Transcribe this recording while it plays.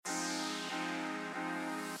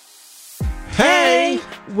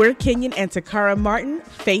We're Kenyon and Takara Martin,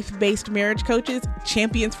 faith-based marriage coaches,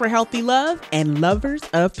 champions for healthy love, and lovers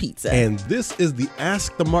of pizza. And this is the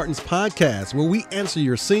Ask the Martins podcast, where we answer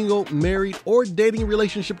your single, married, or dating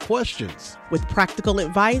relationship questions with practical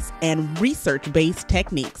advice and research-based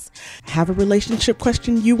techniques. Have a relationship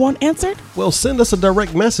question you want answered? Well, send us a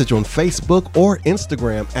direct message on Facebook or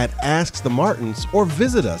Instagram at Ask the Martins, or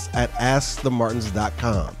visit us at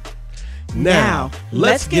askthemartins.com. Now,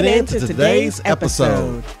 let's get into today's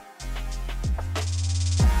episode.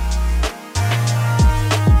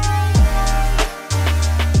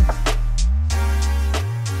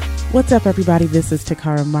 What's up, everybody? This is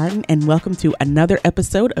Takara Martin, and welcome to another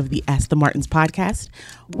episode of the Ask the Martins podcast.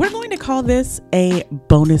 We're going to call this a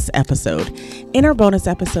bonus episode. In our bonus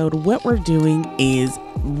episode, what we're doing is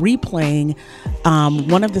replaying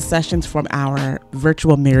one of the sessions from our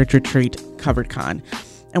virtual marriage retreat, Covered Con.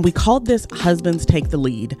 And we called this Husbands Take the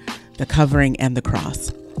Lead, the Covering and the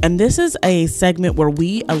Cross. And this is a segment where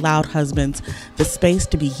we allowed husbands the space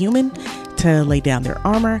to be human, to lay down their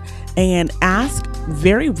armor, and ask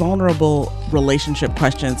very vulnerable relationship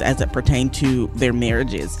questions as it pertained to their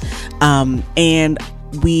marriages. And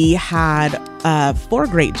we had 4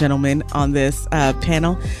 great gentlemen on this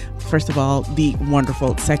panel. First of all, the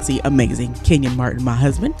wonderful, sexy, amazing Kenyon Martin, my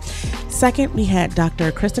husband. Second, we had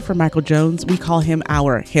Dr. Christopher Michael Jones. We call him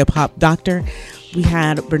our hip-hop doctor. We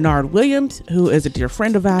had Bernard Williams, who is a dear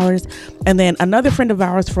friend of ours. And then another friend of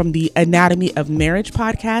ours from the Anatomy of Marriage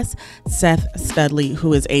podcast, Seth Studley,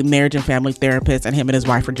 who is a marriage and family therapist, and him and his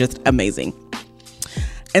wife are just amazing.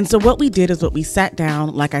 And so what we did is we sat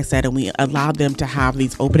down, like I said, and we allowed them to have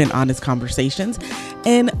these open and honest conversations.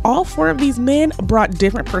 And all 4 of these men brought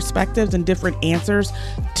different perspectives and different answers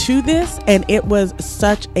to this. And it was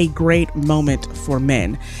such a great moment for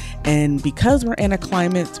men. And because we're in a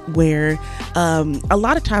climate where a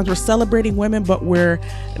lot of times we're celebrating women, but we're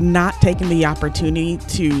not taking the opportunity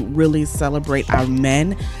to really celebrate our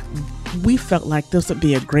men, we felt like this would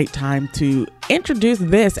be a great time to introduce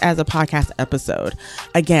this as a podcast episode.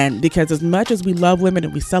 Again, because as much as we love women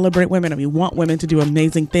and we celebrate women and we want women to do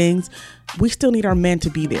amazing things, we still need our men to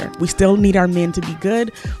be there. We still need our men to be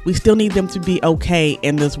good. We still need them to be okay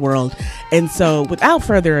in this world. And so without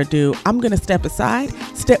further ado, I'm going to step aside,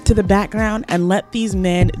 step to the background, and let these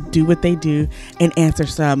men do what they do and answer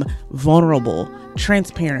some vulnerable,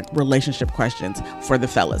 transparent relationship questions for the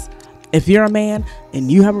fellas. If you're a man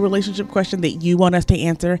and you have a relationship question that you want us to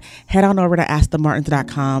answer, head on over to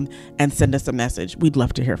askthemartins.com and send us a message. We'd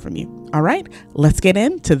love to hear from you. All right, let's get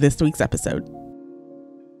into this week's episode.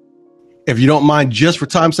 If you don't mind, just for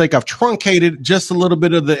time's sake, I've truncated just a little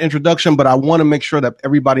bit of the introduction, but I want to make sure that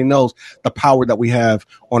everybody knows the power that we have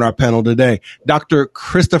on our panel today. Dr.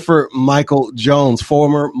 Christopher Michael Jones,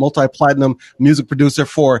 former multi-platinum music producer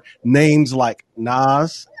for names like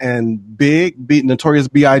Nas and Big, Notorious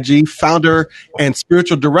B.I.G., founder and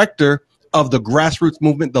spiritual director of the grassroots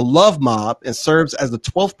movement, the Love Mob, and serves as the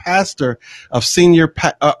 12th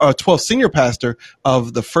senior pastor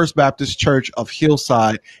of the First Baptist Church of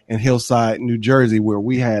Hillside in Hillside, New Jersey, where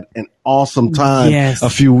we had an awesome time a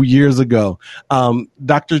few years ago.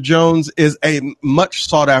 Dr. Jones is a much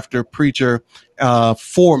sought after preacher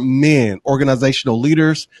for men, organizational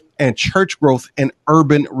leaders, and church growth and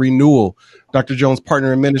urban renewal. Dr. Jones'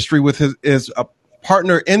 partner in ministry with his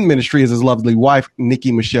lovely wife,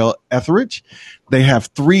 Nikki Michelle Etheridge. They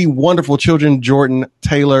have 3 wonderful children, Jordan,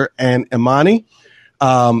 Taylor, and Imani.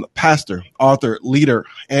 Pastor, author, leader,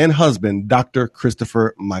 and husband, Dr.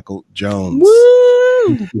 Christopher Michael Jones.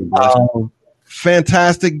 Woo!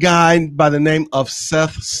 Fantastic guy by the name of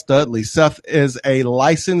Seth Studley. Seth is a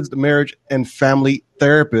licensed marriage and family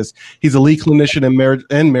therapist. He's a lead clinician in marriage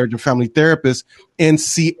and family therapist in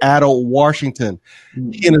Seattle, Washington.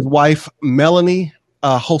 He and his wife, Melanie,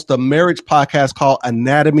 host a marriage podcast called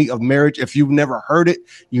Anatomy of Marriage. If you've never heard it,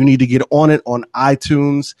 you need to get on it on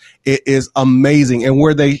iTunes. It is amazing.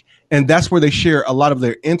 And that's where they share a lot of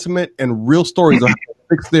their intimate and real stories of how to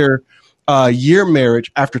fix their year marriage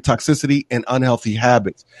after toxicity and unhealthy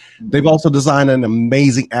habits. They've also designed an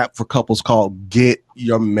amazing app for couples called Get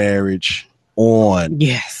Your Marriage On.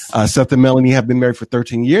 Yes. Seth and Melanie have been married for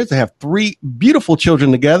 13 years. They have 3 beautiful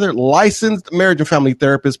children together. Licensed marriage and family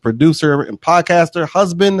therapist, producer, and podcaster,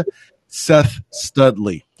 husband, Seth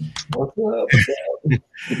Studley. What's up?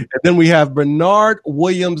 And then we have Bernard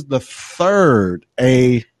Williams III.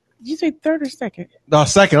 Did you say third or second? No,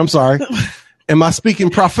 second. I'm sorry. Am I speaking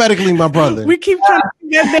prophetically, my brother? We keep trying to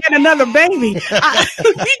get that another baby.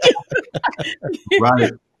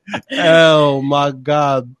 Right. Oh my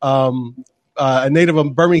God. a native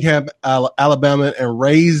of Birmingham, Alabama, and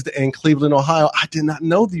raised in Cleveland, Ohio. I did not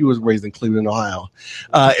know that you was raised in Cleveland, Ohio.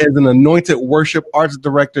 Is an anointed worship arts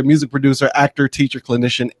director, music producer, actor, teacher,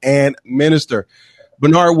 clinician, and minister.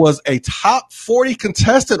 Bernard was a top 40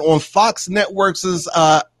 contestant on Fox Networks'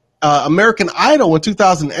 American Idol in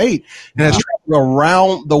 2008 and has traveled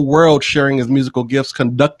around the world sharing his musical gifts,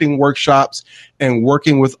 conducting workshops, and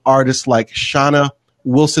working with artists like Shauna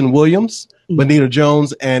Wilson-Williams, Bonita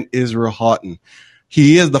Jones, and Israel Houghton.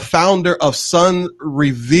 He is the founder of Sun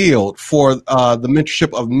Revealed for the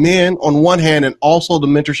mentorship of men on one hand and also the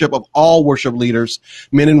mentorship of all worship leaders,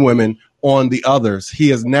 men and women, on the others.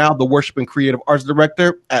 He is now the worship and creative arts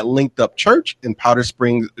director at Linked Up Church in Powder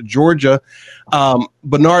Springs, Georgia.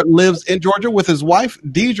 Bernard lives in Georgia with his wife,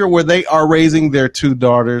 Deidre, where they are raising their two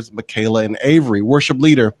daughters, Michaela and Avery. Worship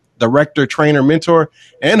leader, director, trainer, mentor,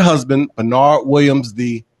 and husband, Bernard Williams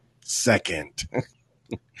II.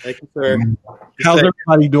 Thank you, sir. How's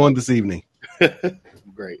everybody doing this evening?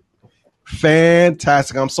 Great.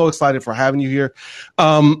 Fantastic. I'm so excited for having you here.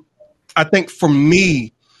 I think for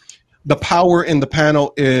me, the power in the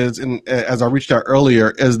panel is, and as I reached out earlier,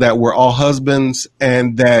 is that we're all husbands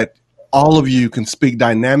and that all of you can speak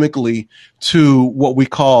dynamically to what we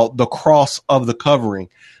call the cross of the covering.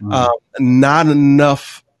 Not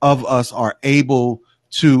enough of us are able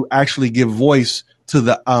to actually give voice to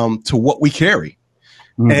the to what we carry.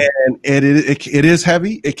 And it is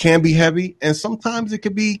heavy. It can be heavy, and sometimes it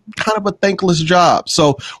can be kind of a thankless job.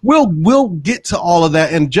 So we'll get to all of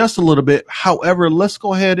that in just a little bit. However, let's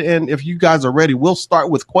go ahead and, if you guys are ready, we'll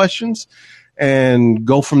start with questions and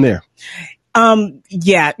go from there.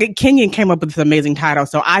 Yeah, Kenyon came up with this amazing title,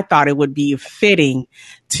 so I thought it would be fitting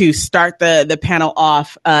to start the panel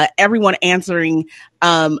off. Everyone answering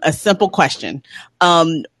a simple question.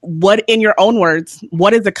 What, in your own words,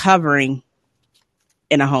 what is a covering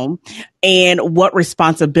in a home, and what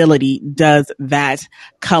responsibility does that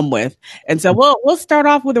come with? And so we'll start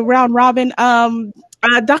off with a round robin.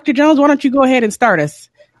 Dr. Jones, why don't you go ahead and start us?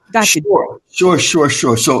 Sure.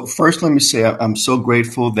 So first, let me say I'm so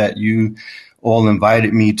grateful that you all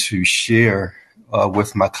invited me to share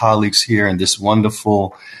with my colleagues here in this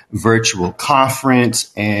wonderful virtual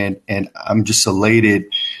conference, and I'm just elated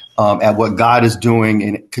at what God is doing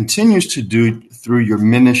and continues to do through your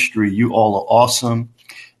ministry. You all are awesome.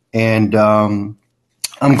 And I'm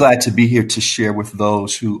glad to be here to share with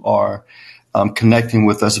those who are connecting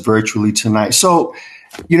with us virtually tonight. So,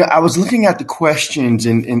 I was looking at the questions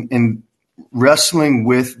and wrestling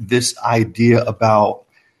with this idea about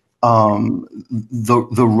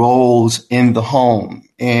the roles in the home.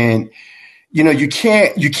 And, you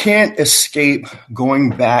can't escape going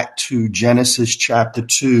back to Genesis chapter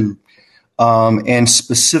 2 and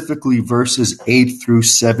specifically verses 8 through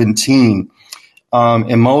 17.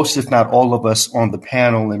 And most, if not all of us on the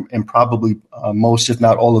panel, and probably most, if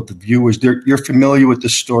not all of the viewers, you're familiar with the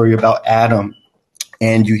story about Adam.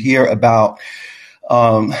 And you hear about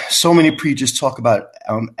so many preachers talk about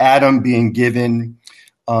Adam being given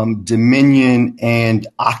dominion and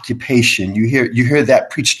occupation. You hear that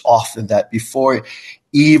preached often, that before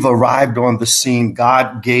Eve arrived on the scene,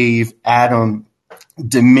 God gave Adam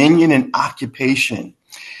dominion and occupation.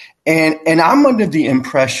 And I'm under the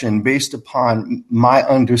impression, based upon my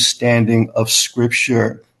understanding of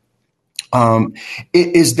Scripture,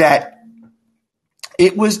 is that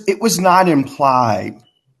it was not implied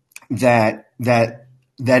that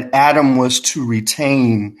Adam was to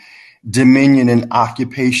retain dominion and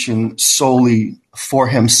occupation solely for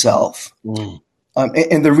himself.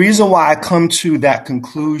 And the reason why I come to that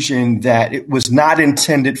conclusion, that it was not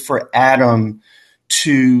intended for Adam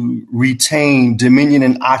to retain dominion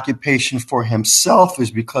and occupation for himself, is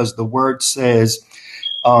because the word says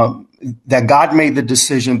that God made the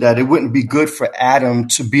decision that it wouldn't be good for Adam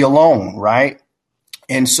to be alone, right?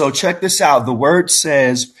 And so check this out. The word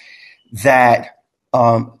says that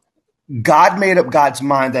God made up God's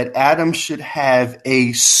mind that Adam should have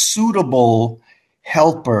a suitable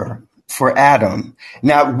helper for Adam.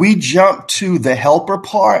 Now, we jump to the helper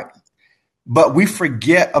part, but we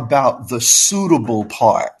forget about the suitable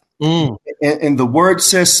part. And the word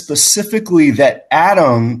says specifically that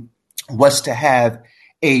Adam was to have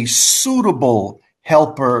a suitable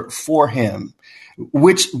helper for him,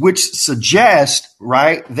 which suggests,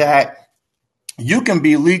 right, that you can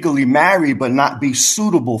be legally married but not be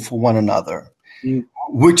suitable for one another,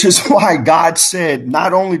 which is why God said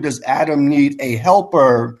not only does Adam need a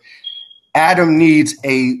helper, Adam needs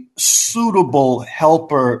a suitable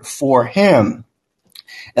helper for him.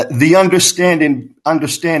 The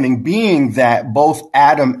understanding being that both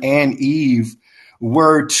Adam and Eve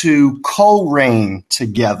were to co-reign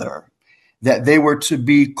together. that they were to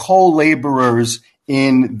be co-laborers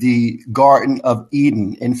in the Garden of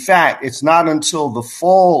Eden. In fact, it's not until the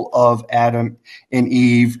fall of Adam and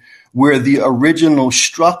Eve where the original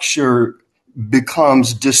structure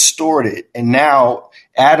becomes distorted. And now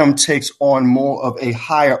Adam takes on more of a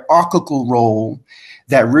hierarchical role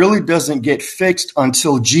that really doesn't get fixed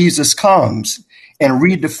until Jesus comes and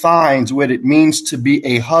redefines what it means to be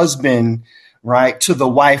a husband, right, to the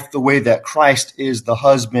wife, the way that Christ is the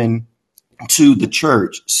husband to the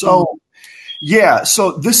church. So, yeah,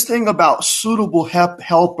 so this thing about suitable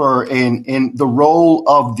helper and the role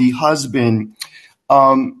of the husband,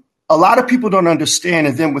 a lot of people don't understand.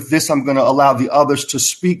 And then with this, I'm going to allow the others to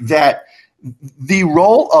speak, that the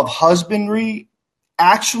role of husbandry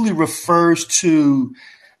actually refers to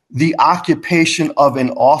the occupation of an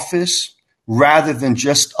office rather than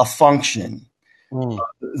just a function.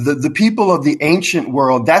 The people of the ancient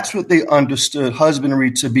world, that's what they understood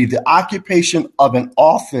husbandry to be, the occupation of an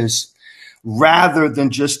office rather than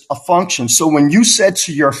just a function. So when you said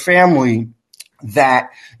to your family that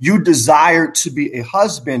you desired to be a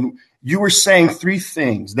husband, you were saying three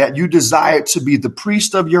things: that you desired to be the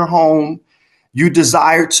priest of your home, you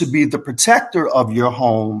desired to be the protector of your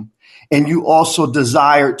home, and you also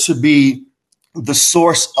desired to be the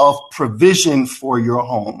source of provision for your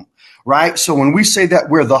home, right? So when we say that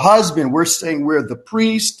we're the husband, we're saying we're the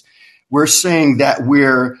priest, we're saying that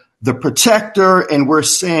we're the protector, and we're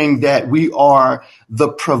saying that we are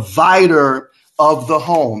the provider of the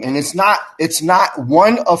home. And it's not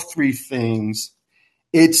one of three things.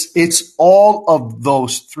 It's all of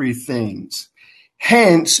those three things.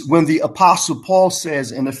 Hence, when the Apostle Paul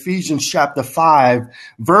says in Ephesians chapter 5,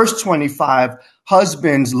 verse 25,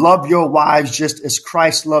 husbands, love your wives just as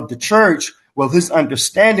Christ loved the church. Well, his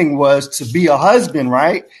understanding was to be a husband,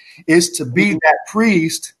 right, is to be that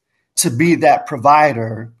priest, to be that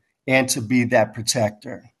provider, and to be that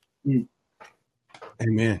protector.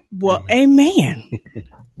 Amen. Well, amen.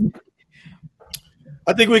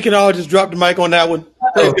 I think we can all just drop the mic on that one.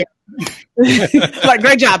 Like,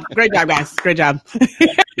 great job, guys, great job.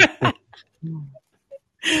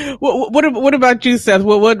 What about you, Seth?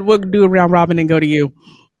 What do round robin and go to you?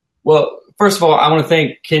 Well, first of all, I want to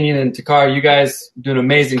thank Kenyon and Takara. You guys do an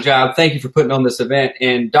amazing job. Thank you for putting on this event.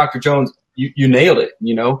 And Dr. Jones, you nailed it.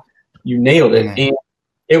 You nailed it. And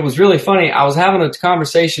it was really funny. I was having a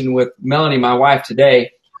conversation with Melanie, my wife,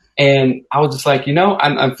 today, and I was just like,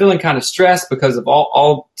 I'm feeling kind of stressed because of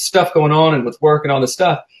all stuff going on and with work and all this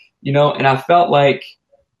stuff, and I felt like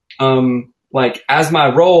as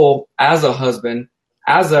my role as a husband,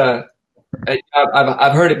 I've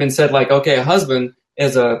heard it been said, like, okay, a husband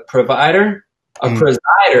is a provider, a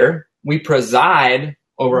presider. We preside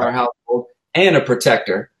over our household, and a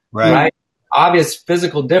protector, right? Obvious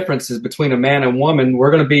physical differences between a man and woman.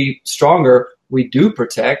 We're going to be stronger. We do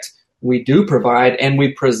protect, we do provide, and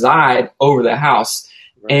we preside over the house.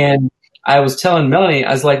 Right. And I was telling Melanie,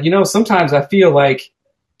 I was like, sometimes I feel like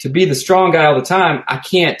to be the strong guy all the time, I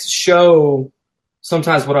can't show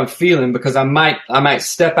sometimes what I'm feeling because I might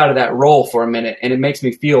step out of that role for a minute, and it makes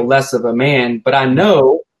me feel less of a man. But I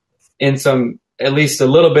know in at least a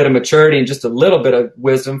little bit of maturity and just a little bit of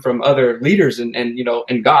wisdom from other leaders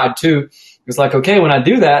and God too. It's like, okay, when I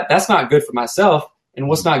do that, that's not good for myself. And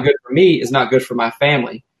what's not good for me is not good for my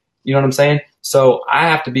family. You know what I'm saying? So I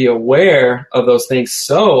have to be aware of those things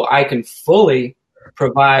so I can fully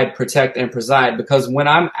provide, protect, and preside. Because when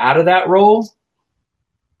I'm out of that role,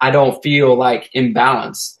 I don't feel like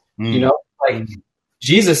imbalanced.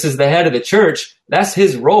 Jesus is the head of the church. That's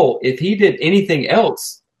his role. If he did anything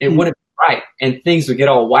else, it wouldn't be right. And things would get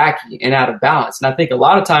all wacky and out of balance. And I think a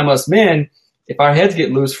lot of time us men, if our heads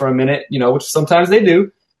get loose for a minute, which sometimes they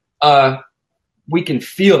do, we can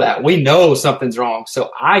feel that. We know something's wrong.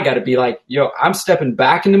 So I got to be like, I'm stepping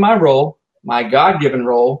back into my role, my God-given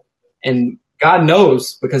role, and God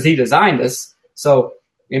knows because he designed us. So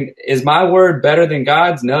is my word better than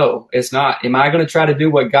God's? No, it's not. Am I going to try to do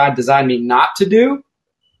what God designed me not to do?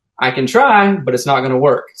 I can try, but it's not going to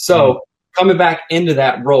work. So coming back into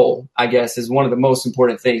that role, I guess, is one of the most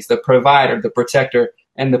important things: the provider, the protector,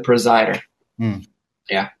 and the presider.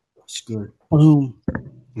 Yeah. That's good. Boom.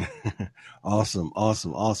 Awesome.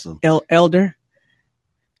 Elder?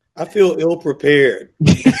 I feel ill prepared.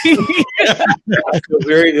 I feel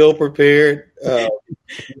very ill prepared.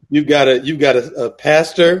 You've got a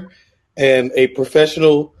pastor and a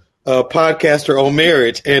professional podcaster on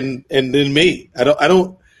marriage, and then me. I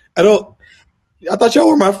thought y'all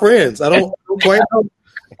were my friends. I don't quite know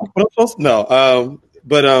what I'm supposed to know.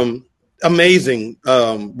 But amazing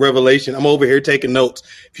revelation. I'm over here taking notes.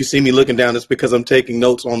 If you see me looking down, it's because I'm taking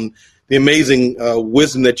notes on amazing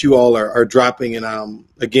wisdom that you all are dropping. And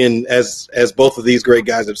again, as both of these great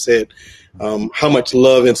guys have said, how much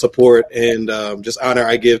love and support and just honor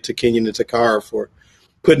I give to Kenyon and Takara for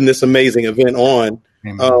putting this amazing event on.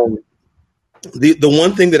 The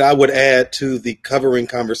one thing that I would add to the covering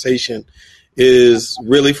conversation is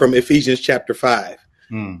really from Ephesians chapter 5,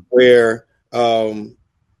 where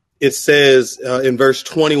it says in verse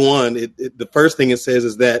 21, the first thing it says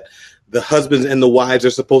is that the husbands and the wives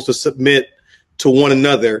are supposed to submit to one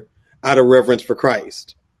another out of reverence for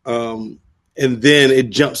Christ. And then it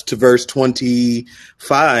jumps to verse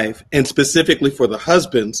 25, and specifically for the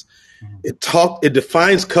husbands, it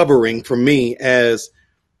defines covering for me as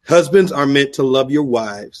husbands are meant to love your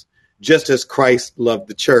wives just as Christ loved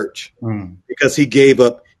the church, because he gave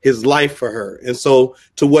up his life for her. And so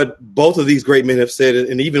to what both of these great men have said,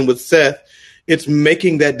 and even with Seth, it's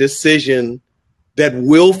making that decision, that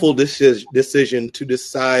willful decision to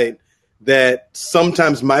decide that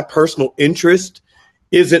sometimes my personal interest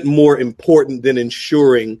isn't more important than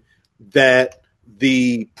ensuring that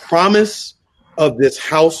the promise of this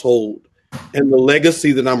household and the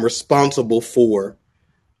legacy that I'm responsible for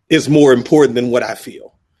is more important than what I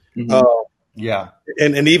feel.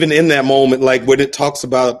 And even in that moment, like when it talks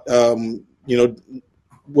about, when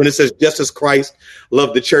it says just as Christ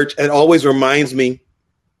loved the church, it always reminds me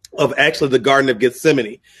of actually the Garden of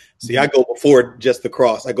Gethsemane. See, I go before just the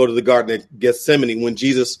cross. I go to the Garden of Gethsemane when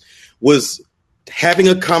Jesus was having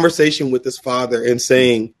a conversation with his father and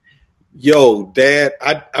saying, yo, Dad,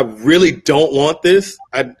 I really don't want this.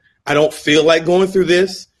 I don't feel like going through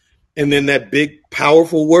this. And then that big,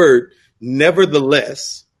 powerful word,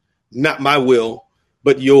 nevertheless, not my will,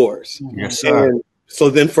 but yours. Yes, sir. And so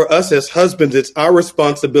then for us as husbands, it's our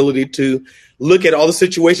responsibility to look at all the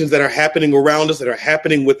situations that are happening around us, that are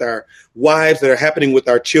happening with our wives, that are happening with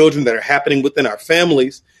our children, that are happening within our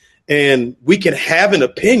families. And we can have an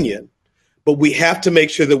opinion, but we have to make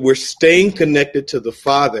sure that we're staying connected to the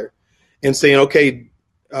Father and saying, okay,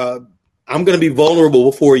 I'm going to be vulnerable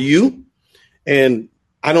before you. And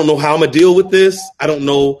I don't know how I'm going to deal with this. I don't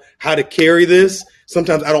know how to carry this.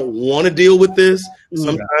 Sometimes I don't want to deal with this.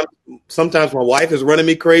 Sometimes my wife is running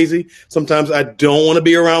me crazy. Sometimes I don't want to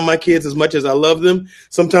be around my kids as much as I love them.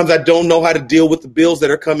 Sometimes I don't know how to deal with the bills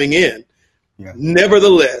that are coming in. Yeah.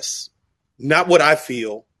 Nevertheless, not what I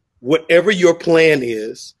feel. Whatever your plan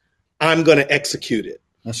is, I'm going to execute it.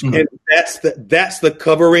 That's and that's the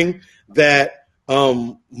covering that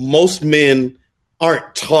most men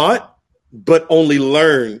aren't taught, but only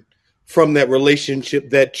learn from that relationship,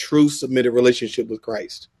 that true submitted relationship with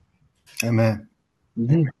Christ. Amen.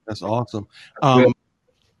 Mm-hmm. That's awesome.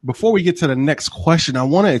 Before we get to the next question, I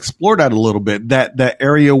want to explore that a little bit, that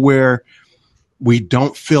area where we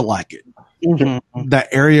don't feel like it, that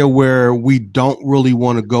area where we don't really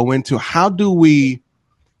want to go into. How do we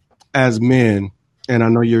as men, and I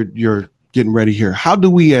know you're getting ready here, how do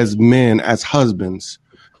we as men, as husbands,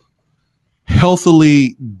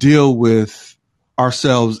 healthily deal with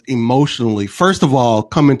ourselves emotionally? First of all,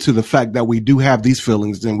 coming to the fact that we do have these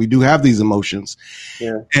feelings and we do have these emotions,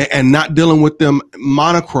 and not dealing with them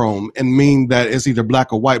monochrome and mean that it's either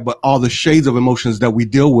black or white, but all the shades of emotions that we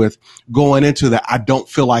deal with going into that I don't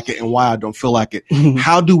feel like it and why I don't feel like it.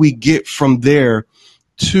 How do we get from there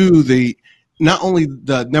to the, not only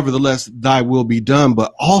the nevertheless thy will be done,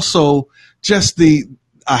 but also just a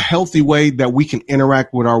healthy way that we can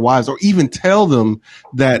interact with our wives, or even tell them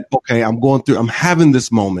that, okay, I'm having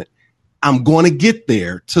this moment. I'm going to get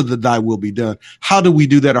there to the thy will be done. How do we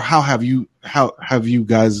do that? Or how have you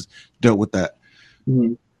guys dealt with that?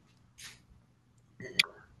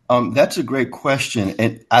 That's a great question.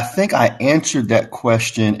 And I think I answered that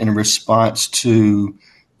question in response to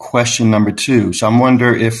question number 2. So I'm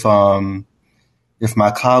wondering if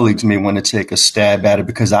my colleagues may want to take a stab at it,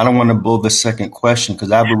 because I don't want to blow the second question,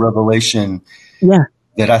 because I have a revelation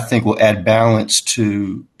that I think will add balance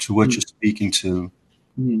to what you're speaking to.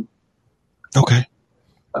 Okay.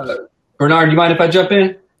 Bernard, you mind if I jump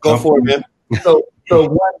in? Go for it, man. So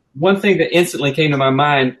one thing that instantly came to my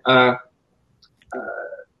mind,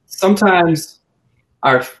 sometimes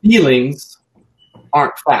our feelings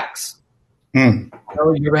aren't facts. You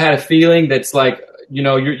ever had a feeling that's like,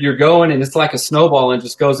 you're going and it's like a snowball and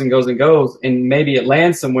just goes and goes and goes, and maybe it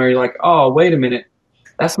lands somewhere. You're like, oh, wait a minute,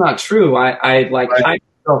 that's not true. I hype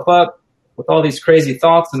myself up with all these crazy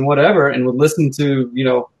thoughts and whatever, and would listen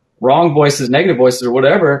to wrong voices, negative voices, or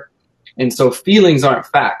whatever. And so feelings aren't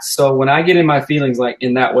facts. So when I get in my feelings like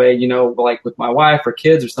in that way, like with my wife or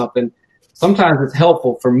kids or something, sometimes it's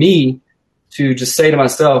helpful for me to just say to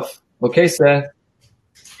myself, okay, Seth,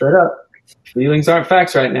 straight up, feelings aren't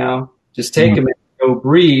facts right now. Just take a minute. go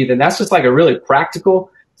breathe. And that's just like a really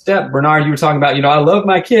practical step. Bernard, you were talking about, I love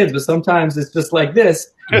my kids, but sometimes it's just like this.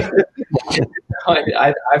 I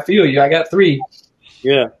feel you. I got 3.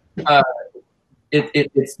 Yeah.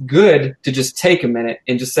 It's good to just take a minute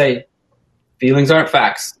and just say, feelings aren't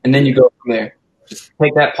facts. And then you go from there. Just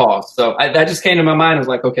take that pause. So that just came to my mind. I was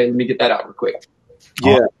like, okay, let me get that out real quick.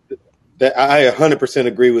 Yeah, I 100%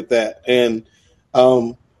 agree with that. And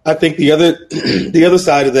I think the other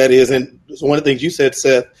side of that is, and one of the things you said,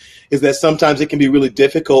 Seth, is that sometimes it can be really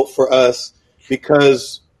difficult for us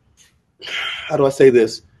because, how do I say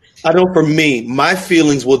this? I know for me, my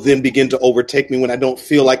feelings will then begin to overtake me when I don't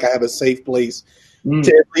feel like I have a safe place to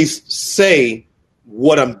at least say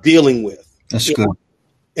what I'm dealing with. That's good.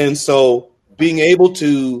 And so being able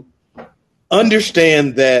to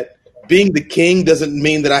understand that being the king doesn't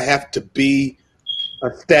mean that I have to be a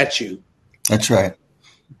statue. That's right.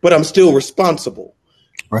 But I'm still responsible.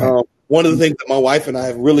 Right. One of the things that my wife and I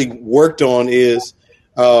have really worked on is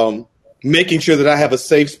making sure that I have a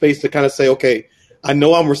safe space to kind of say, okay, I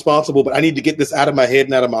know I'm responsible, but I need to get this out of my head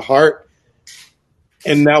and out of my heart.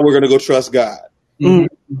 And now we're going to go trust God.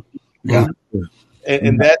 Mm-hmm. Yeah.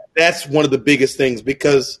 And that's one of the biggest things,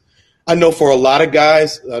 because I know for a lot of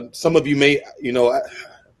guys, some of you may,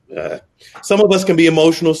 some of us can be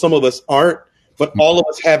emotional, some of us aren't, but all of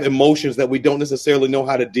us have emotions that we don't necessarily know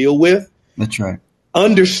how to deal with. That's right.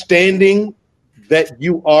 Understanding that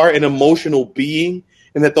you are an emotional being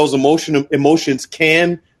and that those emotions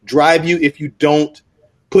can drive you if you don't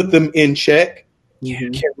put them in check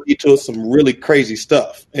can lead to some really crazy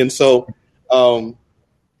stuff. And so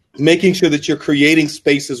making sure that you're creating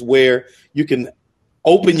spaces where you can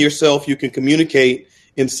open yourself, you can communicate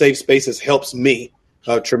in safe spaces helps me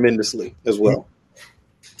tremendously as well.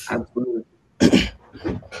 Absolutely.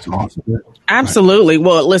 Absolutely.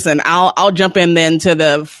 Well, listen, I'll jump in then to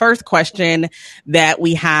the first question that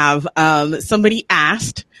we have. Somebody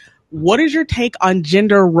asked, what is your take on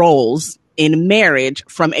gender roles in marriage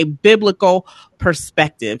from a biblical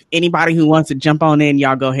perspective? Anybody who wants to jump on in,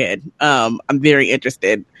 y'all go ahead. I'm very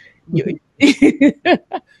interested. The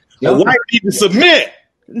wife need to submit.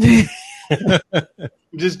 I'm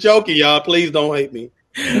just joking, y'all. Please don't hate me.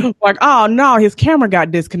 Like, oh no, his camera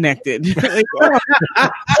got disconnected. What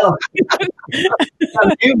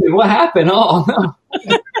happened? Oh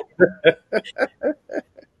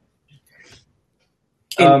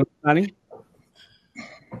no. Honey?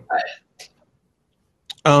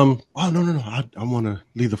 Oh no. I want to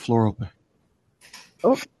leave the floor open.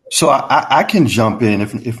 Oh. So I can jump in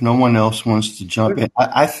if no one else wants to jump in.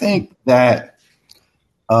 I think that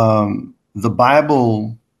the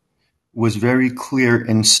Bible was very clear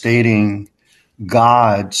in stating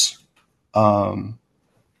God's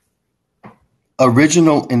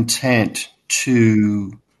original intent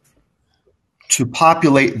to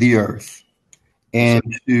populate the earth and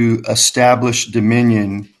to establish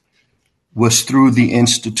dominion was through the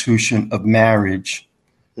institution of marriage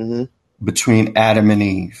between Adam and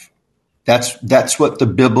Eve. That's what the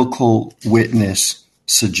biblical witness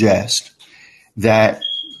suggests, that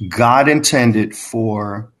God intended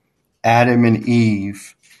for Adam and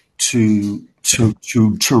Eve to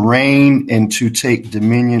reign and to take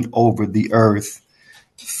dominion over the earth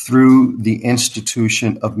through the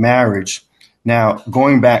institution of marriage. Now,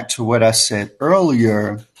 going back to what I said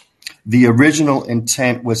earlier, the original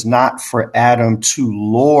intent was not for Adam to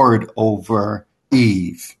lord over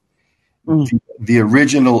Eve. The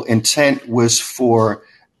original intent was for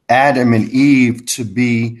Adam and Eve to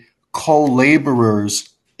be co-laborers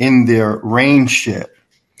in their reignship.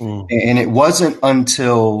 And it wasn't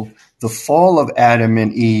until the fall of Adam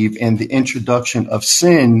and Eve and the introduction of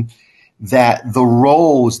sin that the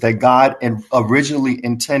roles that God originally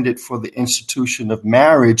intended for the institution of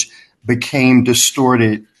marriage became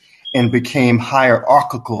distorted and became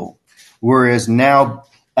hierarchical, whereas now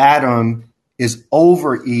Adam is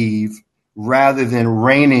over Eve rather than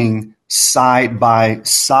reigning side by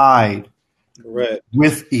side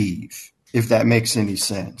with Eve, if that makes any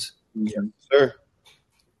sense. Yeah, sir.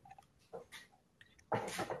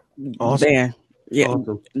 Awesome. Yeah.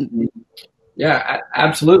 Awesome. Yeah,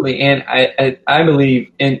 absolutely. And I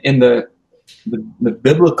believe in the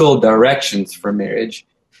biblical directions for marriage.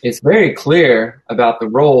 It's very clear about the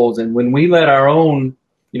roles. And when we let our own,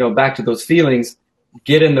 back to those feelings,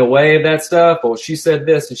 get in the way of that stuff, or she said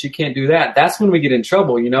this and she can't do that, that's when we get in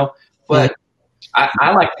trouble, But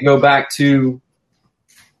I like to go back to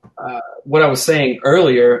what I was saying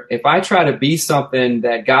earlier. If I try to be something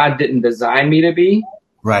that God didn't design me to be,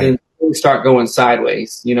 then things start going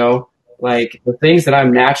sideways, Like the things that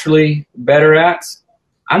I'm naturally better at,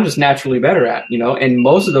 I'm just naturally better at, and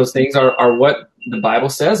most of those things are what the Bible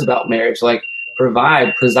says about marriage, like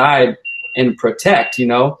provide, preside, and protect,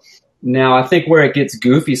 Now, I think where it gets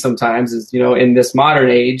goofy sometimes is, in this modern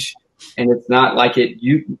age, and it's not like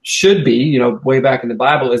you should be, way back in the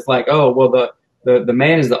Bible, it's like, oh, well, the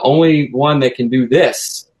man is the only one that can do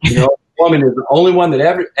this, the woman is the only one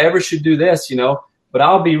that ever should do this, But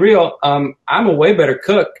I'll be real, I'm a way better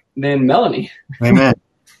cook than Melanie. Amen.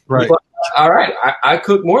 Right. But, all right, I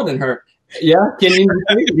cook more than her. Yeah, can you?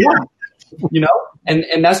 Yeah,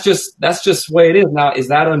 and that's just the way it is. Now, is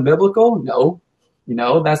that unbiblical? No,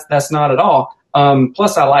 that's not at all.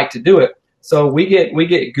 Plus, I like to do it. So we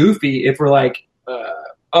get goofy if we're like,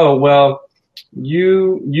 oh well,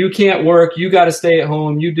 you can't work, you got to stay at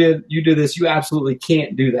home. You do this, you absolutely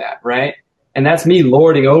can't do that, right? And that's me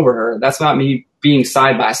lording over her. That's not me being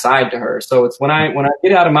side by side to her. So it's when I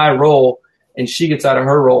get out of my role and she gets out of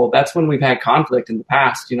her role, that's when we've had conflict in the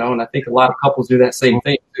past, and I think a lot of couples do that same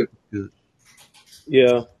thing too.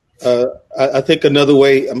 Yeah. I think another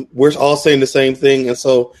way, we're all saying the same thing. And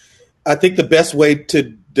so I think the best way to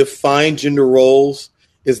define gender roles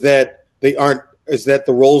is that the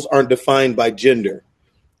roles aren't defined by gender.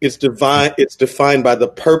 It's defined by the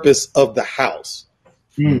purpose of the house.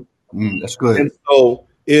 That's good. And so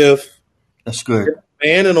if that's good, a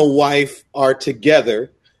man and a wife are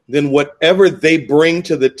together, then whatever they bring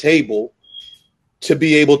to the table to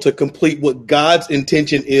be able to complete what God's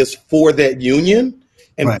intention is for that union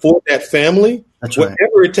and for that family,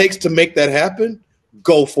 whatever it takes to make that happen,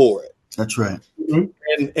 go for it. That's right.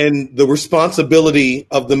 And the responsibility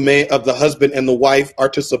of the husband and the wife are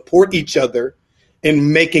to support each other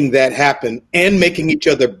in making that happen and making each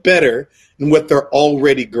other better than what they're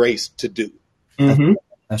already graced to do. Mm-hmm.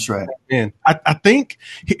 That's right. And I think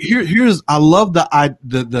I love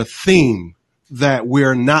the theme that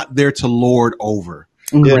we're not there to lord over.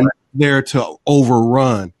 Mm-hmm. We're not there to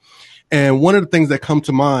overrun. And one of the things that come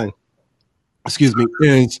to mind,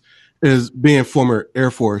 is being former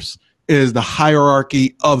Air Force, is the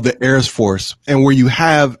hierarchy of the Air Force, and where you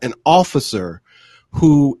have an officer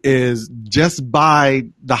who is just by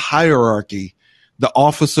the hierarchy, the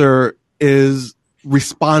officer is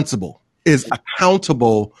responsible, is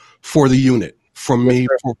accountable for the unit, for me,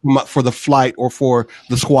 for the flight or for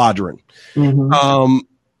the squadron. Mm-hmm.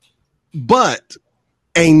 But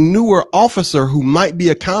a newer officer who might be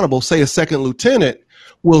accountable, say a second lieutenant,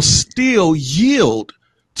 will still yield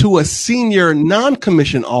to a senior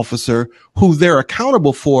non-commissioned officer who they're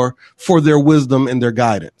accountable for their wisdom and their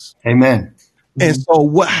guidance. Amen. And so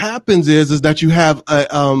what happens is that you have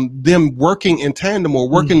them working in tandem or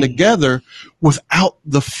working together without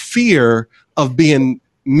the fear of being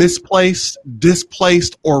misplaced,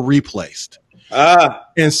 displaced, or replaced.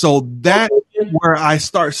 And so that is where I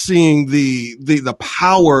start seeing the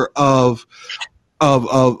power of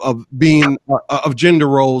being of gender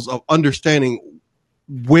roles, of understanding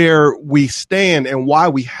where we stand and why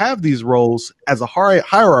we have these roles as a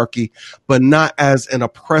hierarchy, but not as an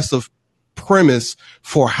oppressive premise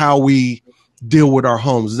for how we deal with our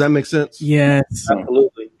homes. Does that make sense? Yes,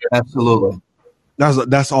 absolutely.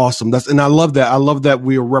 That's awesome. And I love that. I love that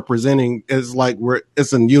we are representing.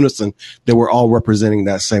 It's in unison that we're all representing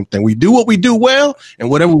that same thing. We do what we do well, and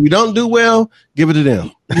whatever we don't do well, give it to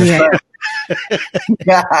them. Yeah.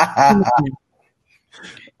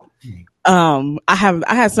 I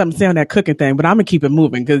had something to say on that cooking thing, but I'm gonna keep it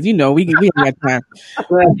moving because we ain't got time.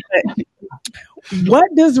 What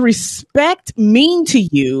does respect mean to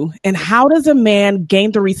you, and how does a man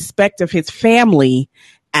gain the respect of his family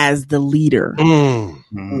as the leader?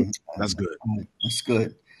 That's good. That's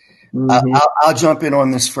good. Mm-hmm. I'll jump in on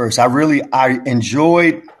this first. I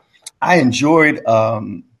enjoyed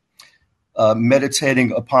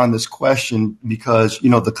meditating upon this question because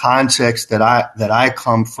the context that I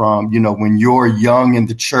come from. When you're young in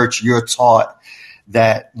the church, you're taught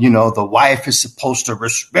that the wife is supposed to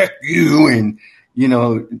respect you, and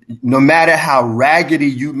no matter how raggedy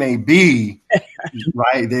you may be,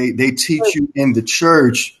 right? They teach you in the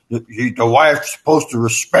church that the wife's supposed to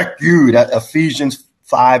respect you. That Ephesians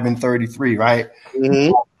 5:33, right?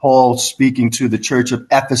 Mm-hmm. Paul speaking to the church of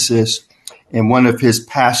Ephesus in one of his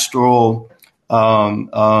pastoral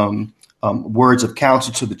words of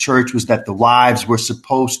counsel to the church was that the wives were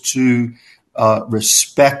supposed to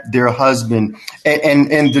respect their husband,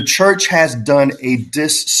 and the church has done a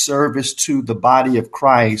disservice to the body of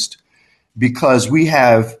Christ because we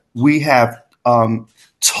have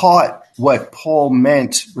taught what Paul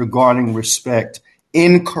meant regarding respect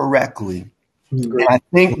incorrectly. Mm-hmm. And I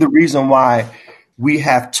think the reason why we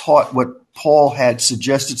have taught what Paul had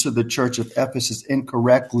suggested to the church of Ephesus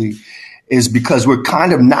incorrectly is because we're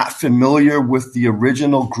kind of not familiar with the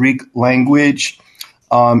original Greek language.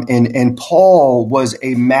 And Paul was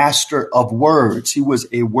a master of words. He was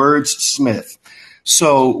a wordsmith.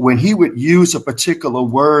 So when he would use a particular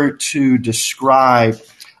word to describe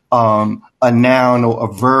a noun or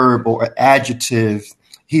a verb or an adjective,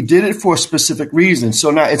 he did it for a specific reason. So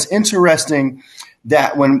now it's interesting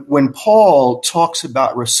that when Paul talks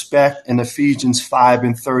about respect in Ephesians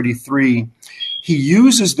 5:33, he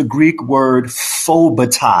uses the Greek word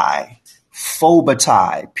phobetai,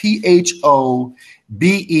 P-H-O-B-E-T-A-I,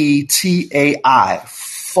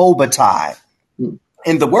 phobetai.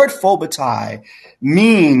 And the word phobetai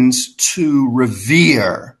means to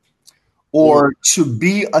revere or to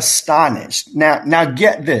be astonished. Now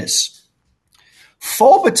get this.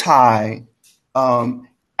 Phobetai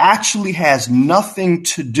actually has nothing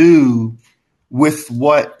to do with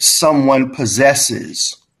what someone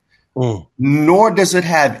possesses, nor does it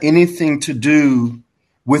have anything to do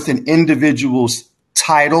with an individual's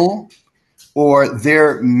title or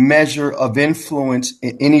their measure of influence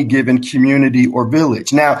in any given community or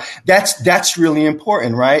village. Now, that's really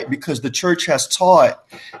important, right? Because the church has taught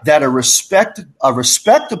that a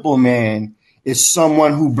respectable man is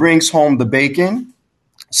someone who brings home the bacon,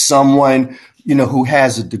 someone, who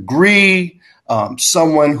has a degree,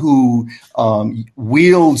 someone who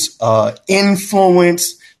wields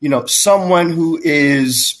influence, someone who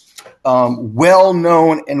is well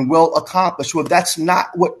known and well accomplished. Well, that's not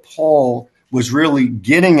what Paul was really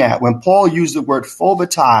getting at. When Paul used the word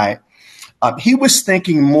phobetai, he was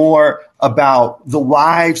thinking more about the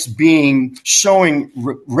wives showing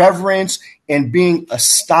reverence and being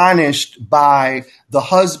astonished by the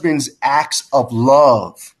husband's acts of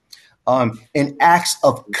love, and acts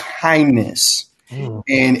of kindness,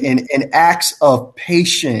 and acts of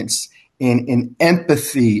patience, and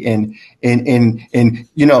empathy, and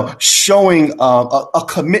showing a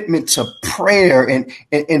commitment to prayer,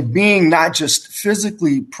 and being not just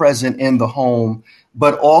physically present in the home,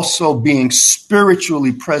 but also being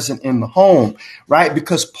spiritually present in the home, right?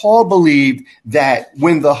 Because Paul believed that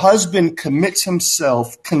when the husband commits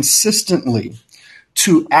himself consistently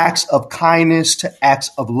to acts of kindness, to acts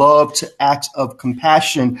of love, to acts of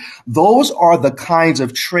compassion, those are the kinds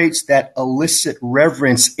of traits that elicit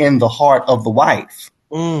reverence in the heart of the wife.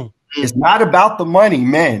 It's not about the money,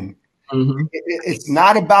 men. It's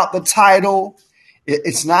not about the title.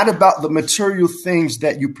 It's not about the material things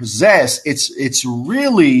that you possess. It's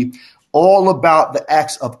really all about the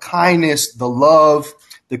acts of kindness, the love,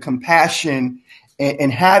 the compassion,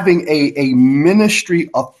 and having a ministry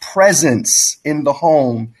of presence in the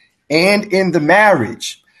home and in the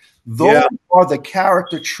marriage. Those are the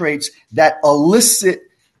character traits that elicit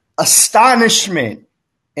astonishment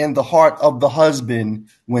in the heart of the husband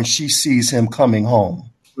when she sees him coming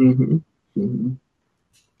home.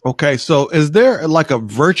 Okay, so is there like a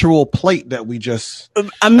virtual plate that we just...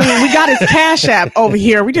 I mean, we got his Cash App over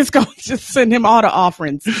here. We just send him all the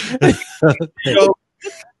offerings. Oh,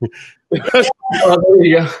 there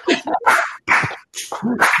you go.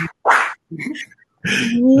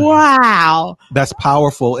 Wow. That's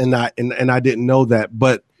powerful, and I didn't know that.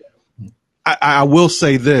 But I will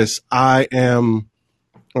say this. I am...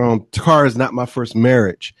 Takara is not my first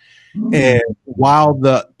marriage. And while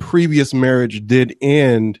the previous marriage did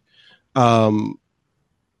end, I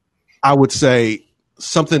would say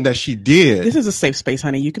something that she did. This is a safe space,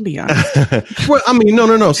 honey. You can be honest. Well, I mean,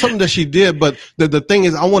 no. Something that she did. But the thing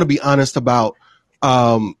is, I want to be honest about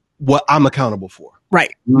what I'm accountable for.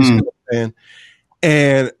 Right. You see what I'm saying?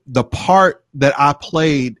 And the part that I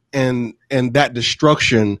played in that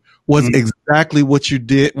destruction was exactly what you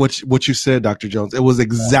did, what you said, Dr. Jones. It was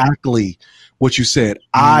exactly what you said.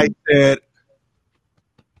 I said,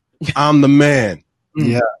 I'm the man.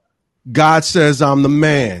 Yeah. God says I'm the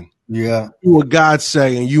man. Yeah. Do what God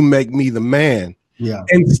say, and you make me the man. Yeah.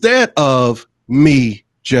 Instead of me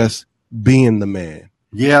just being the man.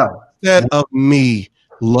 Yeah. Instead of me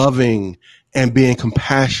loving and being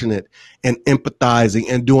compassionate and empathizing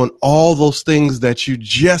and doing all those things that you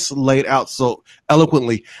just laid out so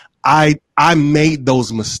eloquently, I made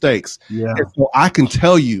those mistakes. Yeah. And so I can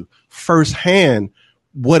tell you firsthand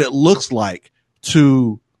what it looks like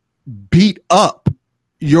to beat up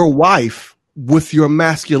your wife with your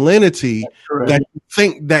masculinity that you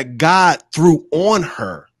think that God threw on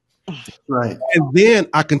her. Right. And then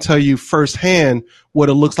I can tell you firsthand what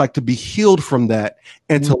it looks like to be healed from that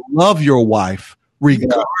and to love your wife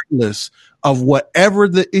regardless of whatever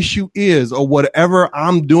the issue is or whatever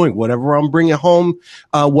I'm doing, whatever I'm bringing home,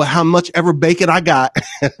 how much ever bacon I got,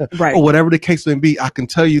 right. or whatever the case may be. I can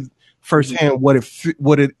tell you firsthand what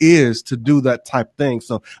it is to do that type thing.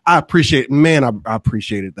 So I appreciate it. Man, I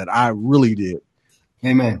appreciated that. I really did.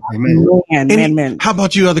 Amen. Man. How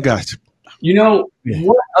about you other guys?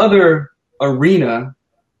 What other arena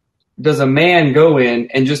does a man go in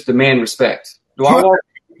and just demand respect? Do I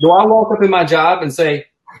walk up in my job and say,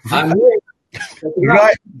 I'm here?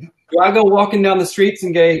 Right. Do I go walking down the streets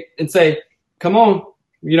and say, come on,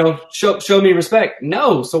 show me respect?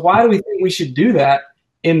 No. So why do we think we should do that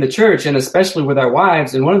in the church, and especially with our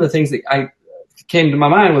wives? And one of the things that I came to my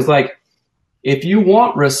mind was like, if you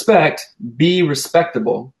want respect, be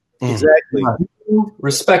respectable. Exactly. Do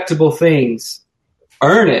respectable things.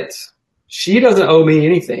 Earn it. She doesn't owe me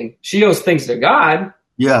anything. She owes things to God.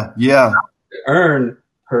 Yeah. Earn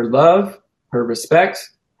her love, her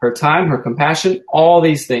respect, her time, her compassion, all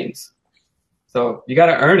these things. So you got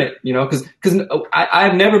to earn it, because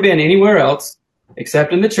I've never been anywhere else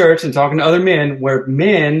except in the church and talking to other men where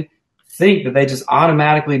men think that they just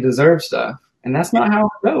automatically deserve stuff. And that's not how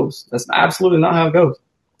it goes. That's absolutely not how it goes.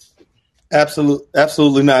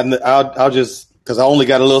 Absolutely not. And I'll just, because I only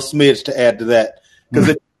got a little smidge to add to that. Because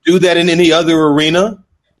if you do that in any other arena,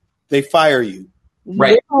 they fire you.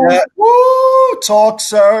 Right. Woo, talk,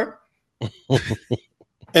 sir.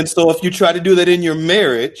 And so if you try to do that in your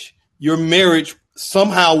marriage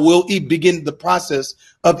somehow will begin the process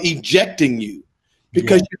of ejecting you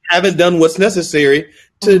because you haven't done what's necessary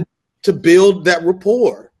to build that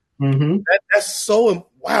rapport. Mm-hmm. That's so,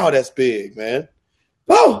 wow, that's big, man.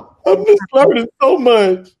 Oh, I'm just learning so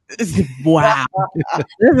much. Wow.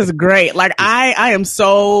 This is great. Like I am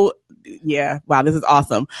so, wow, this is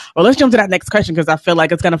awesome. Well, let's jump to that next question because I feel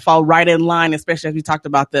like it's going to fall right in line, especially as we talked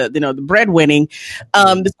about the breadwinning.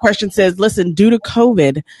 This question says, listen, due to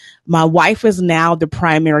COVID, my wife is now the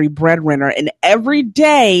primary breadwinner, and every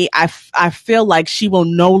day I feel like she will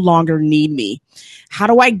no longer need me. How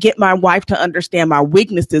do I get my wife to understand my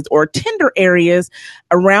weaknesses or tender areas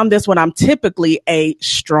around this when I'm typically a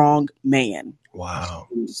strong man? Wow.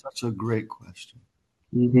 Such a great question.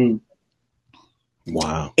 Mm-hmm.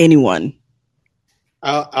 Wow. Anyone?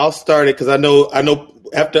 I'll start it because I know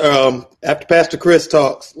after Pastor Chris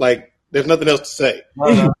talks, like there's nothing else to say.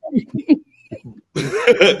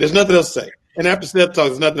 There's nothing else to say. And after Steph talks,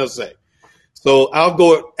 there's nothing else to say. So I'll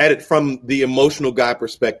go at it from the emotional guy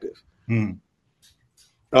perspective. And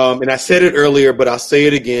I said it earlier, but I'll say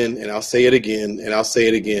it again, and I'll say it again, and I'll say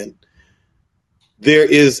it again.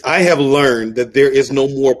 I have learned that there is no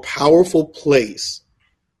more powerful place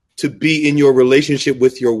to be in your relationship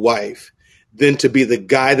with your wife than to be the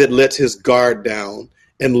guy that lets his guard down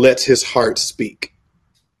and lets his heart speak.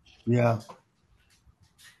 Yeah.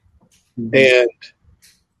 And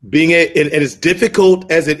and as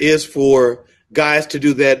difficult as it is for guys to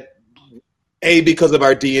do that, A, because of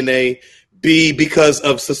our DNA, B, because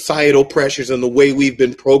of societal pressures and the way we've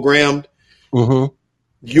been programmed. Mm-hmm.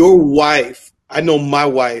 Your wife, I know my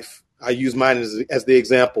wife, I use mine as the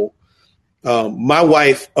example. My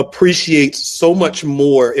wife appreciates so much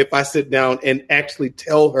more if I sit down and actually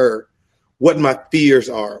tell her what my fears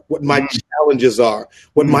are, what my challenges are,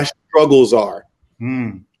 what my struggles are.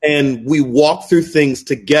 And we walk through things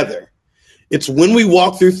together. It's when we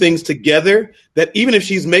walk through things together that even if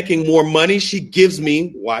she's making more money, she gives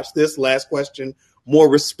me, watch this last question, more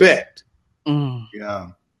respect. Yeah.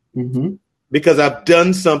 Mm-hmm. Because I've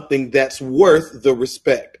done something that's worth the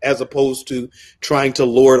respect as opposed to trying to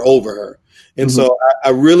lord over her. And so I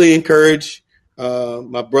really encourage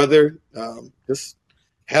my brother, just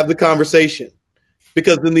have the conversation.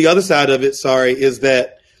 Because then the other side of it, is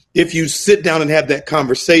that if you sit down and have that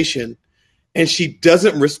conversation and she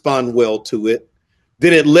doesn't respond well to it,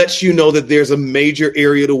 then it lets you know that there's a major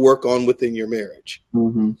area to work on within your marriage.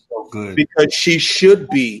 Mm-hmm. So good. Because she should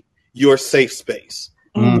be your safe space,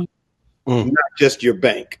 not just your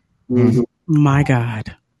bank. Mm-hmm. My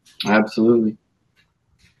God. Absolutely.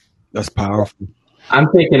 That's powerful.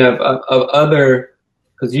 I'm thinking of other,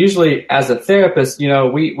 because usually as a therapist,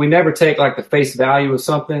 we never take like the face value of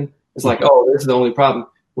something. It's like, oh, this is the only problem.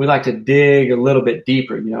 We like to dig a little bit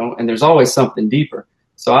deeper, and there's always something deeper.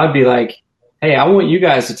 So I'd be like, hey, I want you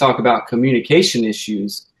guys to talk about communication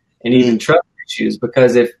issues and even trust issues,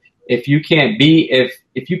 because if you can't be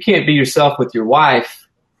yourself with your wife,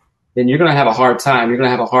 then you're going to have a hard time. You're going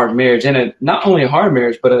to have a hard marriage, and not only a hard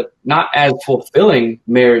marriage, but a not as fulfilling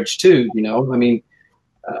marriage too. I mean,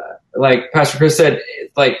 like Pastor Chris said,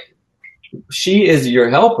 it's like she is your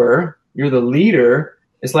helper. You're the leader.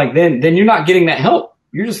 It's like then you're not getting that help.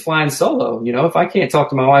 You're just flying solo. If I can't talk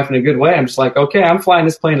to my wife in a good way, I'm just like, okay, I'm flying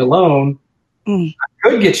this plane alone. I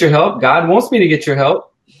could get your help. God wants me to get your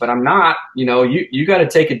help, but I'm not. You got to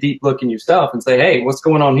take a deep look in yourself and say, hey, what's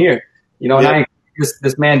going on here? And I encourage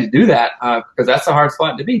this man to do that because that's a hard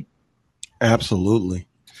spot to be. Absolutely.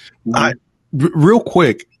 Real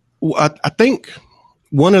quick, I think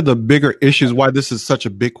one of the bigger issues why this is such a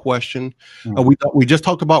big question, we just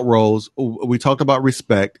talked about roles, we talked about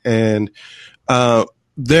respect, and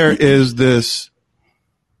there is this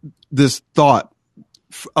thought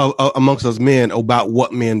amongst us men about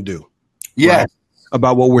what men do. Yes. Right?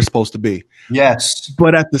 About what we're supposed to be. Yes.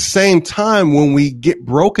 But at the same time, when we get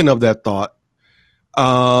broken of that thought,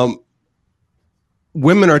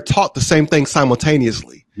 women are taught the same thing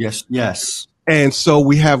simultaneously. Yes. Yes. And so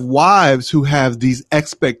we have wives who have these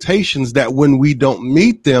expectations that when we don't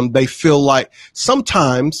meet them, they feel like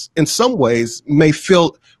sometimes in some ways we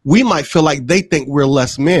might feel like they think we're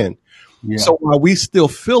less men. Yeah. So while we still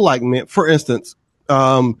feel like men, for instance,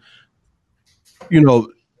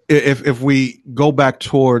 if we go back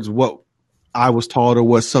towards what I was taught or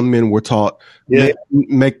what some men were taught, men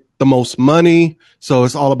make the most money. So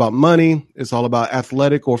it's all about money. It's all about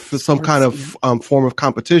athletic or some kind of form of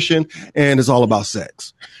competition. And it's all about